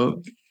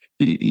 So,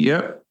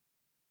 yep,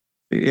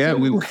 yeah.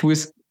 What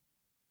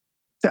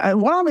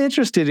I'm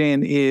interested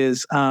in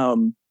is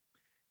one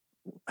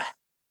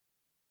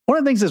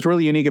of the things that's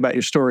really unique about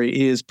your story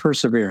is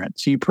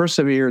perseverance. You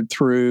persevered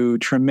through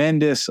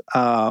tremendous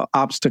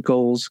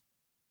obstacles.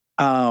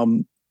 At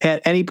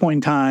any point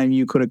in time,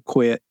 you could have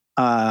quit.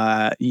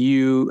 As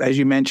you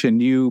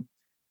mentioned,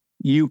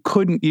 you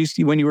couldn't,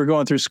 when you were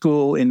going through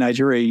school in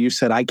Nigeria, you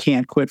said, I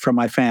can't quit from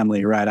my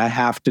family, right? I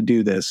have to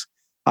do this.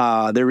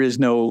 There is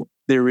no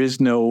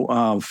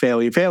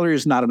failure. Failure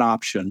is not an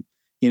option.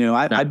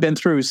 I've been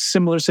through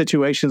similar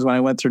situations when I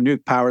went through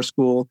Nuke Power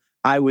School.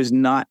 I was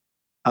not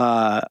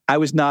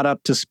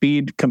up to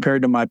speed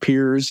compared to my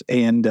peers,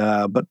 and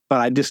but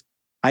I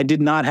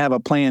did not have a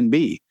plan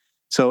B.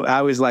 So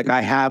I was like,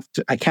 I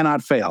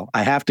cannot fail.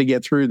 I have to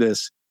get through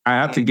this. I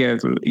have to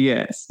get through.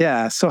 Yes.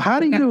 Yeah. So how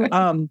do you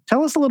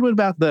tell us a little bit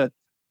about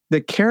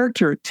the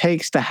character it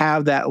takes to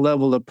have that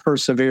level of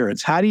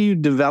perseverance? How do you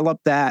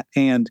develop that?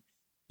 And,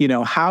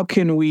 how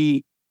can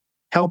we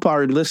help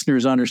our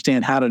listeners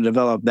understand how to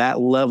develop that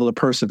level of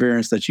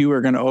perseverance that you are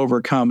going to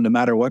overcome no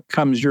matter what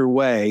comes your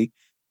way?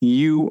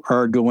 You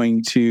are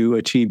going to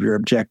achieve your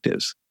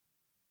objectives.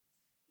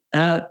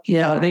 I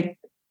think,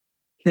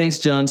 thanks,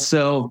 John.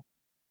 So,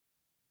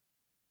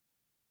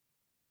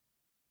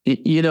 I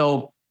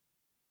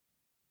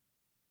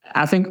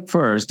think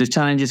first, the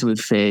challenges we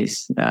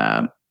face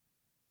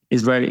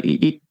is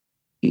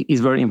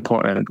very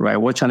important, right?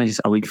 What challenges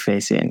are we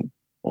facing?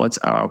 What's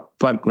our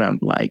background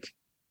like?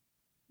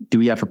 Do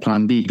we have a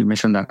plan B? You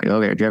mentioned that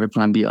earlier. Do you have a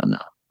plan B or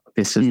not?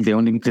 This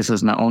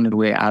is not only the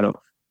way out of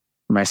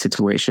my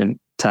situation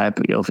type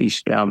of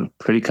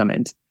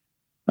predicament.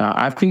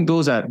 I think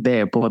those are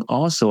there, but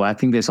also I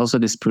think there's also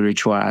the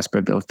spiritual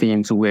aspect of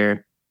things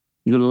where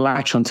you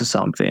latch onto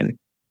something,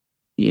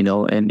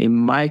 and in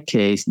my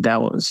case,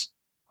 that was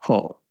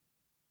hope,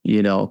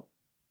 and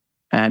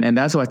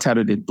that's why I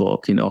titled the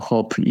book,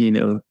 hope, I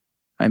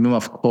mean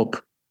of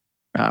hope,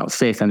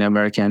 faith and the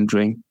American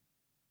dream.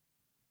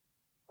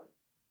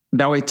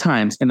 There were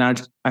times, and I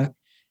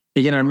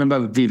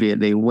remember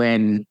vividly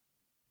when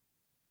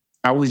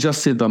I was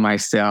just sitting by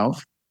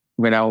myself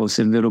when I was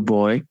a little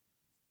boy,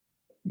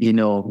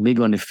 maybe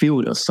on the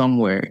field or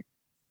somewhere,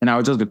 and I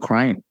would just be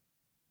crying.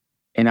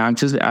 And I'm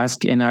just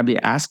asking, and I'd be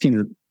asking,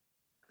 I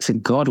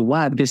said, God,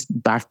 why are these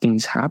bad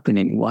things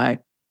happening? Why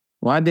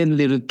are there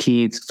little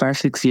kids,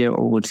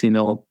 5-6-year-olds,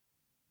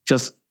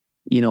 just,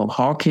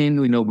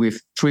 hawking,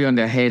 with tree on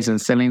their heads and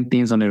selling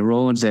things on the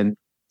roads, and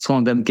some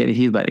of them get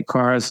hit by the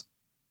cars,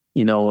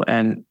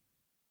 and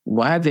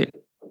why there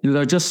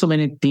are just so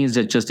many things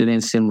that just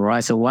didn't seem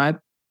right. So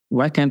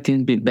why can't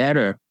things be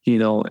better?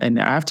 And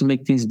I have to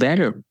make things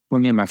better for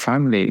me and my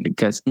family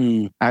because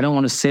I don't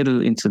want to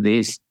settle into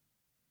this.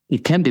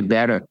 It can be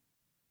better,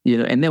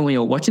 And then when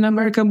you're watching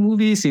American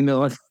movies,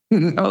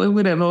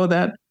 Hollywood and all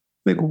that,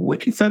 like,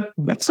 wait,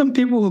 that's some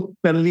people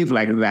that live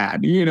like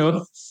that,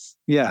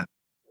 Yeah.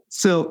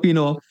 So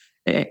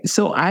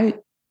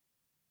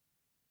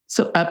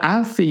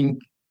I think,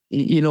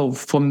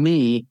 for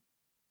me,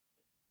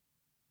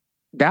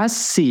 that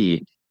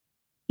seed,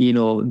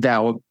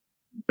 that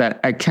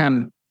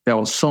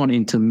was sown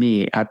into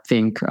me, I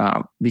think,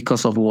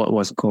 because of what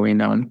was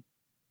going on.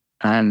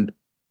 And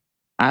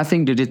I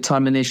think the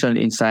determination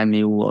inside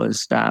me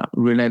was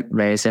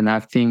relentless. And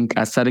I think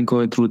I started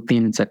going through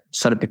things that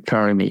started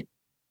preparing me.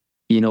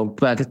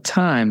 By the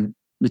time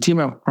between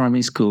my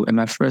primary school and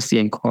my first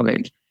year in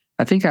college,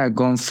 I think I had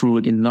gone through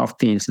enough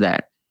things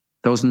that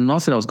there was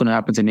nothing that was going to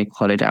happen to me in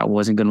college that I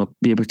wasn't going to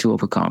be able to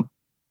overcome.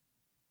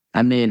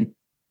 I mean,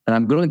 and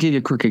I'm going to give you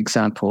a quick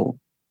example.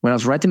 When I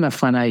was writing my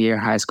final year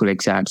high school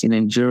exams in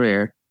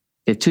Nigeria,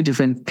 there are two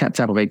different types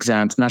of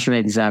exams, national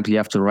exams you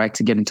have to write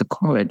to get into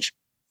college.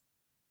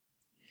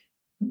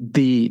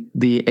 The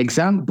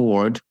exam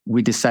board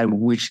will decide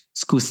which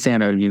school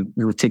center you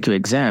will take your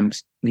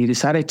exams. He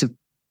decided to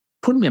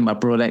put me and my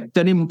brother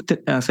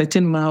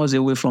 13 miles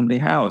away from the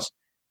house,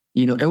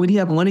 and we didn't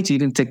have money to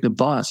even take the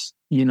bus,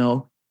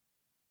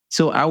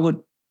 So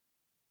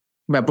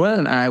my brother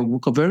and I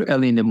woke up very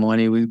early in the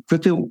morning. We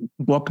quickly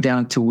walked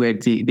down to where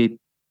the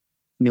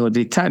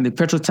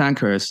petrol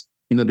tankers,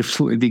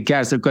 the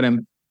gas, they've got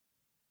them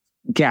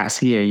gas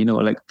here,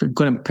 like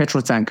got them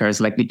petrol tankers,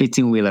 like the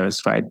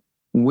 18-wheelers, right?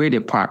 Where they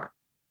park.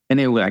 And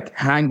they would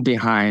hang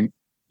behind,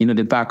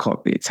 the back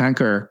of the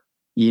tanker,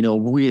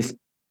 with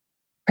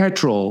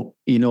petrol,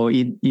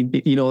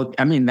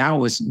 that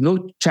was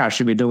no child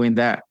should be doing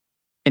that.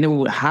 And we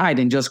would hide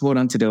and just hold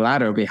onto the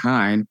ladder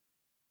behind.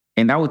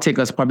 And that would take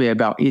us probably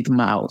about 8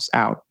 miles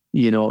out,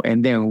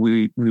 and then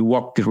we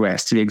walked the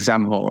rest to the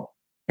exam hall.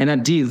 And I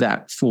did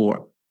that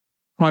for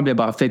probably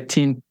about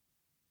 13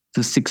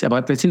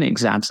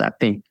 exams, I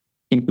think,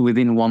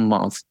 within 1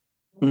 month.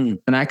 And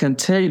I can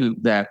tell you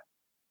that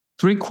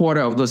 3/4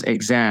 of those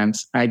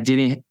exams, I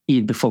didn't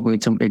eat before going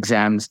to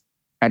exams.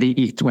 I didn't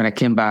eat when I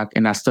came back,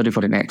 and I studied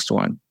for the next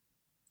one.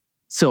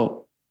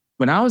 So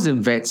when I was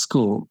in vet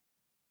school,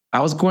 I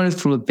was going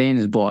through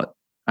things, but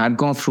I'd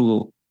gone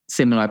through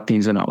similar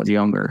things when I was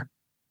younger.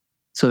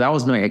 So that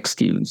was no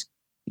excuse,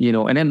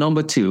 And then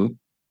number two,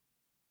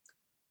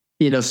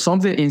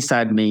 something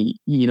inside me,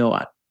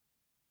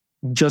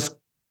 just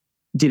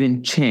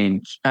didn't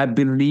change. I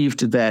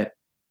believed that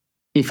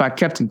if I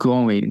kept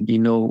going,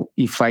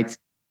 if I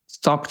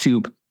stuck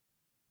to,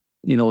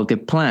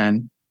 the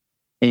plan,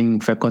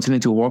 and if I continue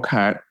to work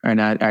hard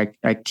and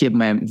I keep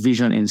my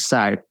vision in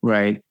sight,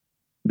 right,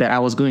 that I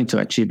was going to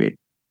achieve it.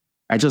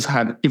 I just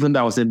had, even though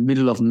I was in the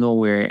middle of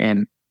nowhere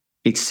and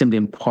it seemed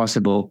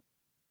impossible,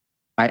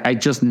 I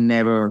just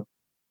never,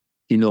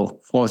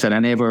 thought that I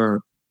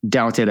never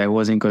doubted that it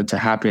wasn't going to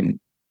happen,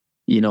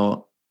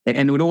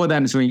 And with all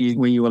that is when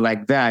you were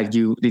like that,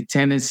 the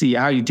tendency,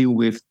 how you deal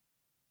with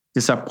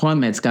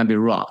disappointments can be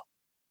rough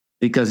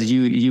because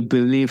you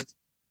believe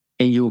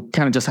and you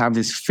kind of just have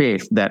this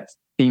faith that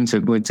things are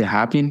going to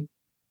happen.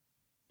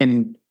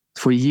 And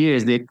for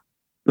years,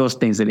 those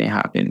things didn't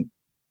happen,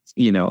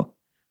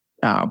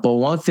 But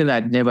one thing I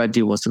never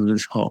did was to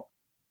lose hope.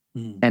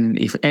 And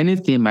if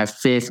anything, my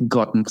faith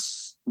got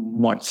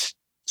much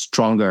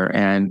stronger.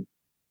 And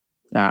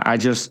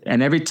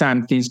and every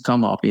time things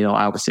come up,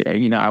 I would say,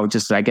 I would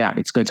just like, yeah,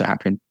 it's going to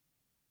happen.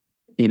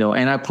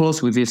 And I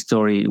close with this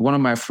story. One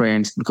of my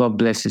friends, God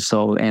bless his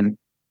soul, and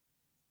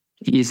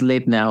he's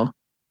late now.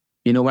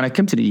 When I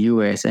came to the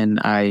US and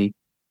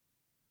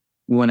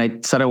when I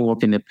started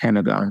working in the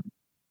Pentagon,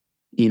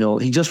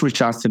 he just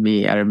reached out to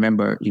me. I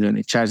remember, in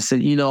the chat, he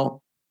said,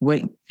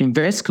 when in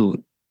vet school,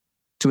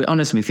 to be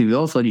honest with you, we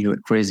all thought you were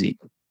crazy.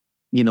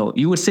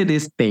 You would say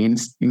these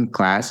things in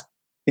class.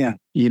 Yeah.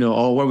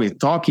 Or when we're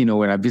talking,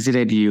 when I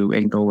visited you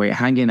and we're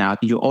hanging out,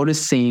 you're always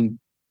saying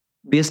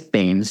these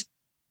things.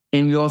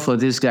 And we all thought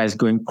this guy's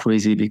going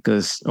crazy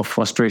because of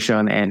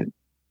frustration and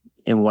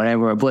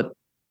whatever. But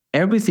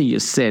everything you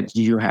said,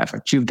 you have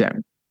achieved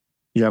them.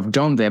 You have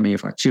done them and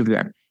you've achieved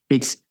them.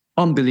 It's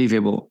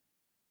unbelievable,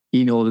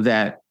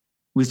 that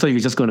we thought you were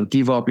just going to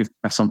give up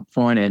at some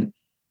point. And,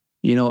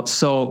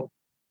 so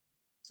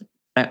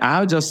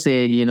I'll just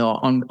say,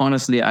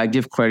 honestly, I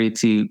give credit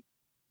to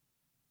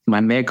my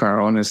maker,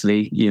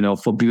 honestly,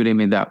 for building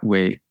me that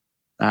way.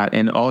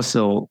 And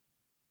also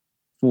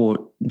I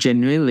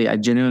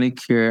genuinely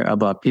care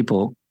about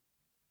people.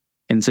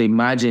 And so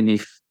imagine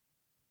if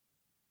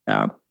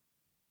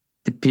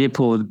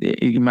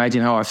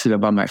imagine how I feel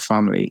about my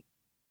family.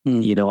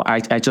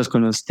 I just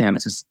couldn't stand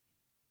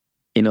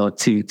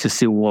to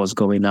see what's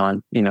going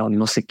on,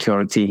 no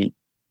security.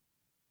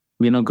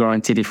 We're not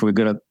guaranteed if we're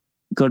going to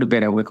go to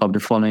bed and wake up the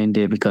following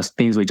day because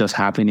things were just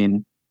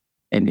happening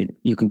and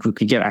you could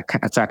get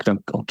attacked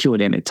or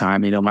killed any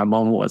time. My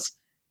mom was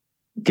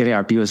getting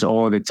abused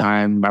all the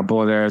time. My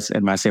brothers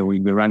and myself, we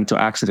ran into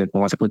accidents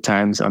multiple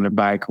times on the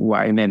bike.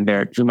 And then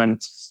their human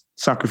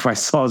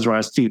sacrifice souls for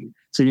us too.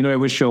 So,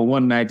 every show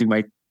one night you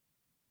might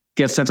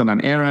get sent on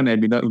an errand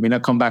and we may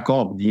not come back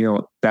home.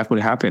 That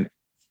would happen.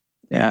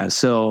 Yeah.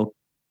 So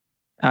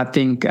I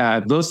think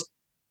those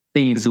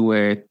things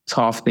were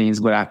tough things,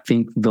 but I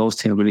think those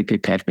things really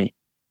prepared me.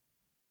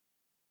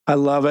 I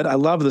love it. I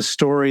love the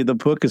story. The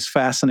book is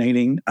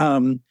fascinating.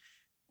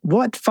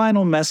 What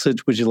final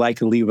message would you like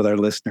to leave with our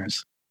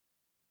listeners?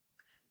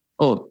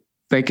 Oh,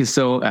 thank you.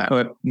 So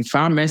the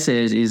final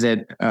message is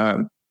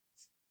that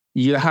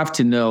you have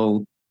to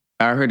know,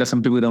 I heard that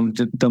some people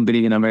don't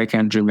believe in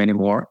American dream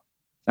anymore.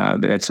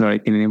 That's not a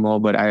thing anymore,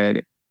 but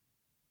I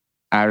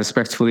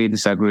respectfully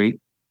disagree.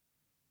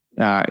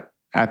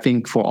 I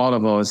think for all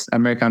of us,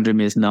 American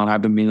dream is now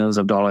having millions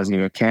of dollars in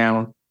your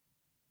account,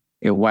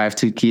 a wife,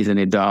 2 kids, and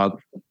a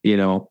dog.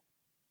 You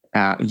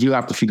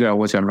have to figure out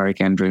what your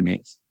American dream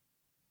is.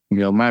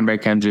 My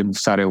American dream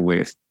started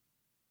with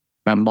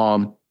my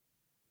mom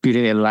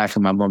building a life for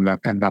my mom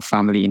and my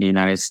family in the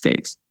United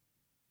States.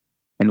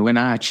 And when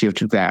I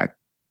achieved that,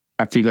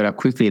 I figured out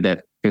quickly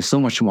that there's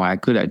so much more I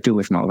could do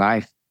with my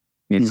life.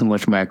 There's so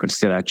much more I could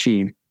still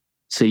achieve.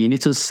 So you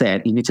need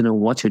to know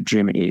what your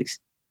dream is.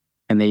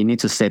 And then you need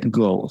to set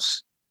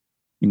goals.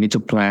 You need to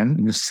plan,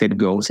 you need to set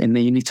goals, and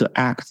then you need to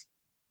act.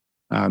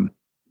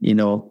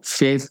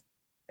 Faith,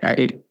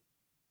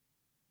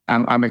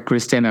 I'm a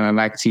Christian and I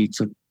like to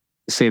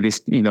say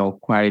this,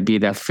 quite a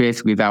bit, that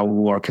faith without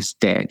work is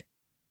dead.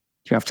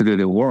 You have to do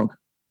the work.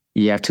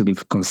 You have to be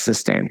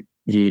consistent.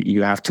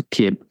 You have to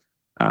keep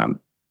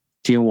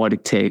doing what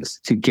it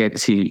takes to get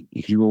to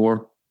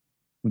your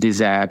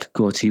desire, to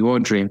go to your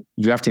dream.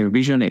 You have to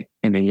envision it,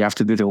 and then you have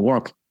to do the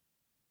work.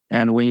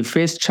 And when you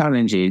face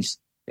challenges,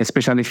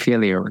 especially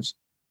failures,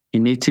 we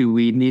need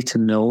to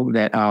know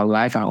that our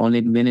life are only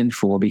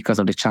meaningful because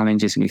of the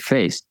challenges we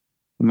face.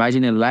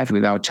 Imagine a life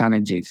without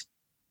challenges.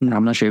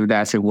 I'm not sure if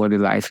that's a worthy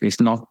life. It's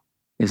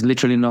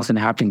literally nothing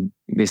happening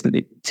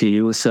to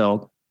you.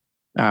 So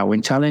when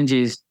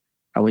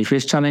we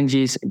face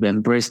challenges, we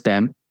embrace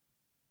them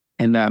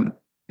and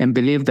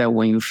believe that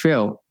when you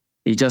fail,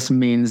 it just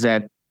means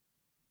that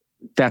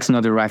that's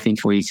not the right thing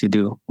for you to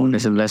do.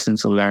 There's a lesson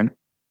to learn.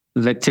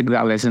 Take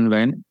that lesson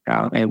learned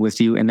and with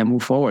you, and then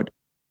move forward,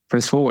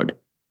 press forward.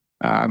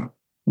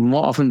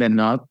 More often than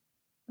not,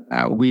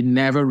 we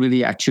never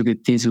really achieve the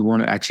things we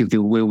want to achieve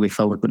the way we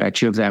thought we could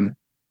achieve them.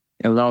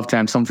 A lot of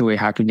times something will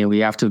happen and we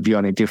have to be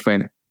on a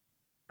different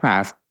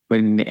path. But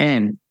in the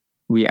end,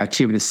 we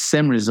achieve the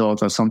same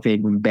result or something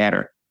even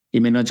better.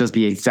 It may not just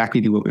be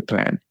exactly the way we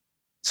planned.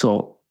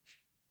 So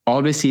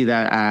always see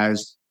that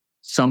as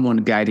someone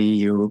guiding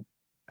you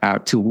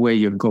to where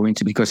you're going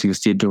to, because you're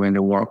still doing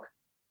the work.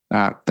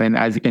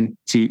 And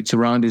to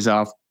round this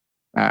off,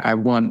 I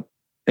want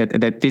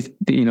that this,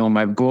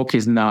 my book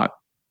is not,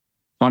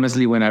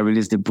 honestly, when I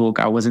released the book,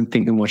 I wasn't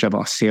thinking much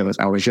about sales.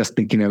 I was just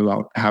thinking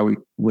about how it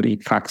would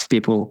impact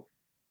people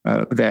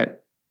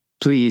that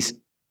please,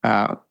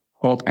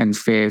 hope and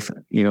faith,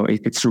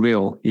 it's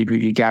real.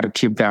 You got to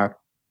keep that.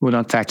 Hold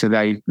on tight to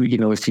that.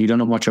 If you don't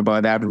know much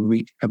about that,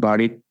 read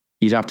about it.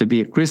 You have to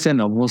be a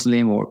Christian or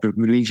Muslim or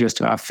religious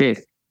to have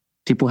faith.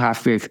 People have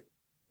faith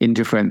in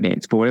different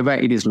things, but whatever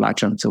it is,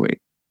 latch onto it,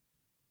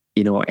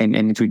 and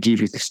it will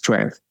give you the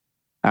strength,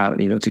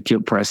 to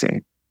keep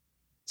pressing.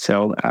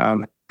 So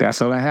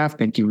that's all I have.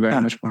 Thank you very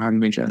much for having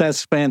me, John.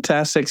 That's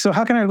fantastic. So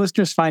how can our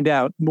listeners find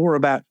out more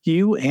about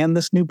you and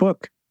this new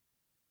book?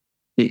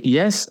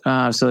 Yes.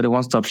 So the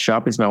one-stop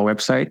shop is my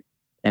website,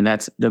 and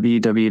that's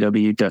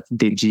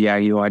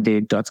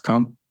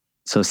www.dejiayoade.com.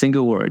 So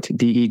single word,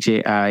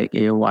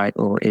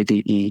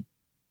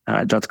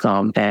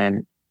 DEJIAYOADE.com.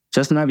 And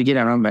just navigate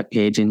around that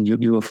page and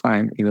you will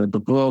find, the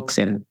books,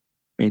 and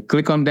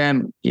click on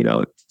them,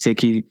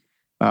 take you,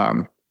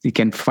 you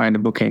can find the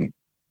booking,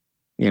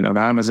 on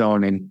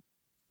Amazon and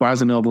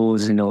Barnes and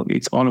Nobles,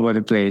 it's all over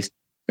the place.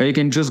 Or you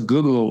can just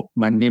Google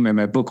my name and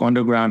my book,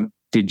 Underground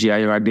Deji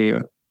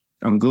Ayoade,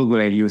 on Google,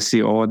 and you'll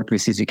see all the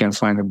places you can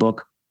find the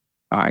book.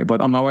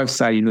 But on my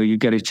website, you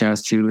get a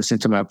chance to listen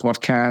to my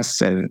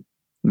podcasts and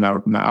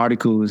my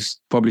articles,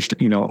 published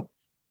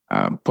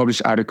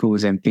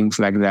articles and things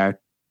like that.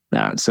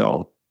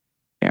 So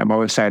my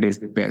website is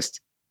the best.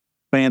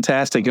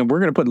 Fantastic. And we're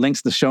going to put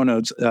links to the show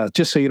notes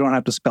just so you don't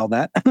have to spell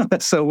that.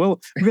 So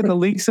we'll get the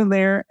links in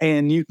there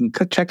and you can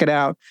check it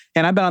out.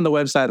 And I've been on the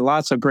website,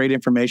 lots of great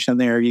information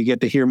there. You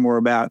get to hear more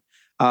about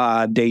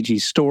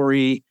Deji's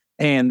story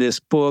and this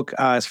book.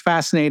 It's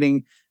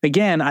fascinating.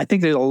 Again, I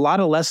think there's a lot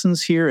of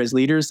lessons here as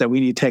leaders that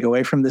we need to take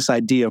away from this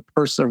idea of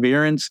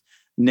perseverance,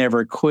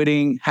 never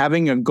quitting,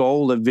 having a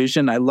goal, a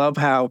vision. I love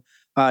how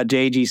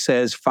Deji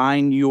says,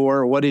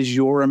 what is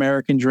your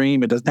American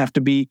dream? It doesn't have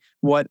to be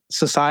what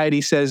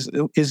society says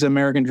is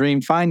American dream.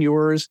 Find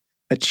yours,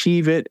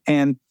 achieve it.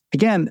 And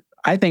again,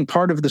 I think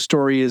part of the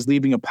story is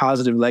leaving a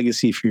positive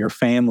legacy for your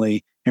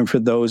family and for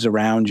those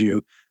around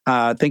you.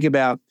 Think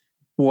about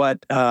what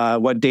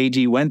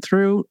Deji went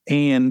through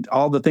and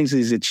all the things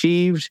he's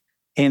achieved,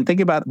 and think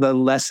about the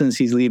lessons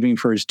he's leaving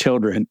for his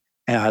children,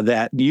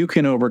 that you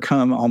can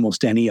overcome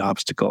almost any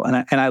obstacle.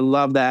 And I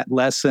love that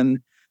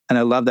lesson. And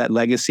I love that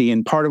legacy.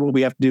 And part of what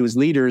we have to do as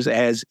leaders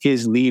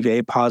is leave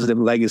a positive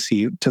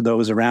legacy to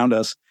those around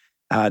us.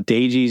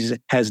 Deji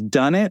has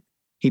done it.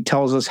 He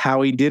tells us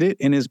how he did it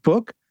in his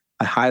book.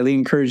 I highly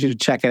encourage you to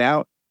check it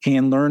out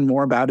and learn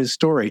more about his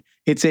story.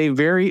 It's a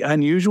very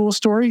unusual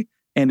story,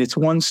 and it's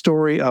one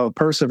story of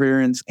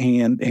perseverance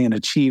and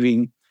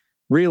achieving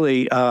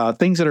really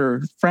things that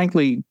are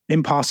frankly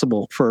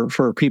impossible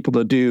for people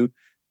to do.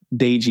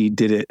 Deji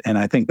did it. And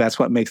I think that's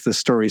what makes this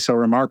story so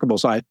remarkable.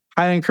 So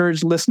I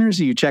encourage listeners,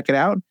 you check it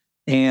out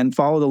and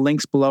follow the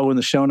links below in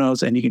the show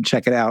notes, and you can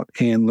check it out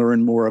and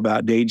learn more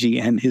about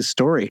Deji and his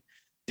story.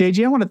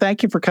 Deji, I want to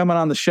thank you for coming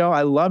on the show.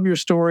 I love your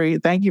story.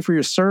 Thank you for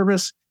your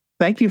service.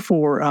 Thank you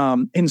for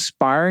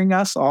inspiring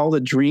us all to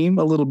dream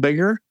a little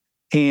bigger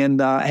and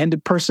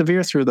to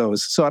persevere through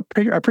those. So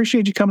I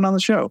appreciate you coming on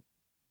the show.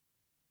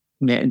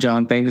 Yeah,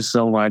 John, thank you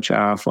so much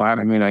for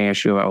having me on your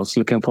show. I was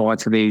looking forward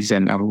to these,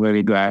 and I'm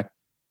really glad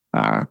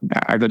I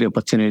got the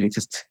opportunity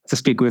to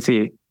speak with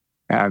you.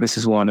 This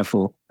is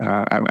wonderful.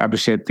 I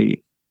appreciate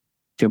the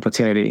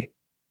opportunity.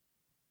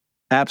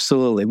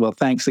 Absolutely. Well,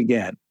 thanks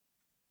again.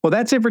 Well,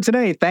 that's it for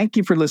today. Thank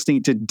you for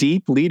listening to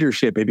Deep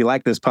Leadership. If you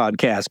like this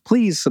podcast,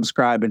 please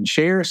subscribe and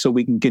share so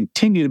we can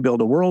continue to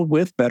build a world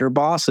with better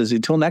bosses.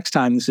 Until next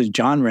time, this is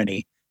John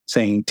Rennie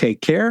saying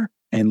take care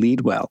and lead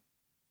well.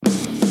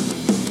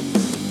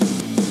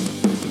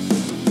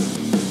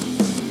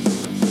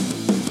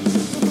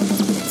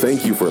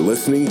 Thank you for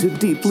listening to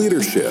Deep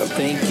Leadership.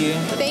 Thank you.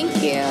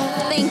 Thank you.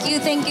 Thank you,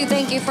 thank you,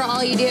 thank you for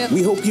all you do.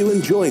 We hope you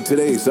enjoyed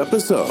today's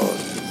episode.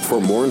 For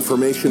more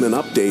information and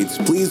updates,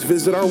 please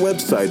visit our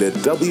website at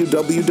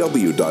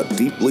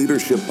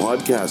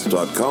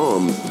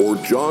www.deepleadershippodcast.com or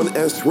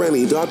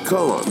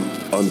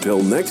johnsrennie.com.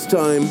 Until next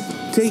time,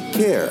 take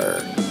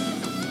care.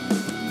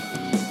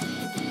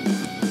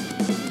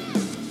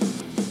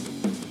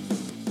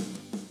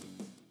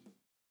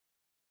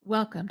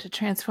 Welcome to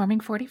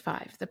Transforming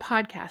 45, the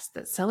podcast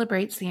that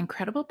celebrates the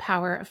incredible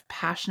power of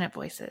passionate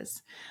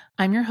voices.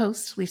 I'm your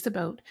host, Lisa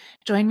Boat.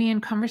 Join me in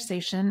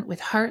conversation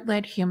with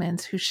heart-led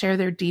humans who share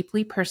their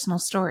deeply personal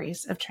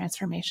stories of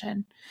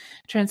transformation.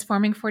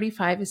 Transforming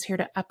 45 is here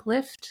to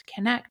uplift,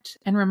 connect,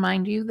 and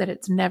remind you that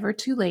it's never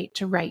too late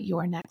to write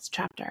your next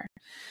chapter.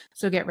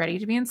 So get ready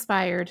to be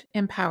inspired,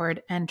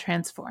 empowered, and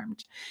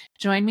transformed.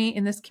 Join me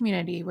in this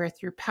community where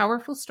through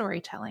powerful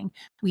storytelling,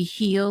 we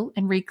heal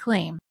and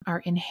reclaim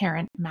our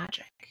inherent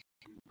magic.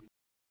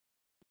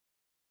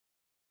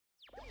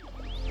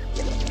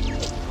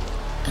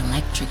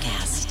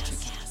 Electricast.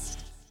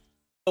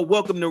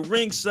 Welcome to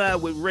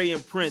Ringside with Ray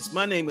and Prince.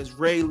 My name is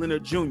Ray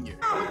Leonard Jr. Oh, is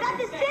that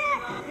the set?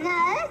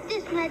 No, that's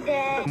just my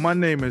dad. My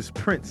name is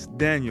Prince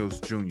Daniels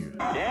Jr.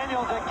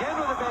 Daniels again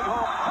with a big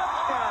home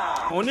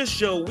touchdown. On this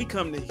show, we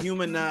come to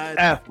humanize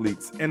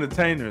athletes,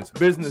 entertainers,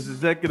 business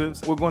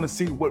executives. We're going to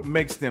see what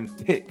makes them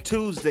tick.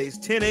 Tuesdays,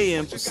 10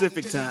 a.m.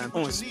 Pacific time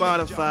on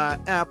Spotify,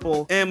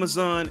 Apple,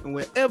 Amazon, and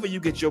wherever you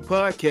get your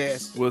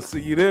podcasts. We'll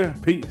see you there.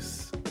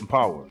 Peace and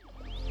power.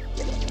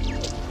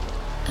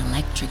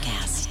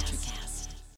 Electricast.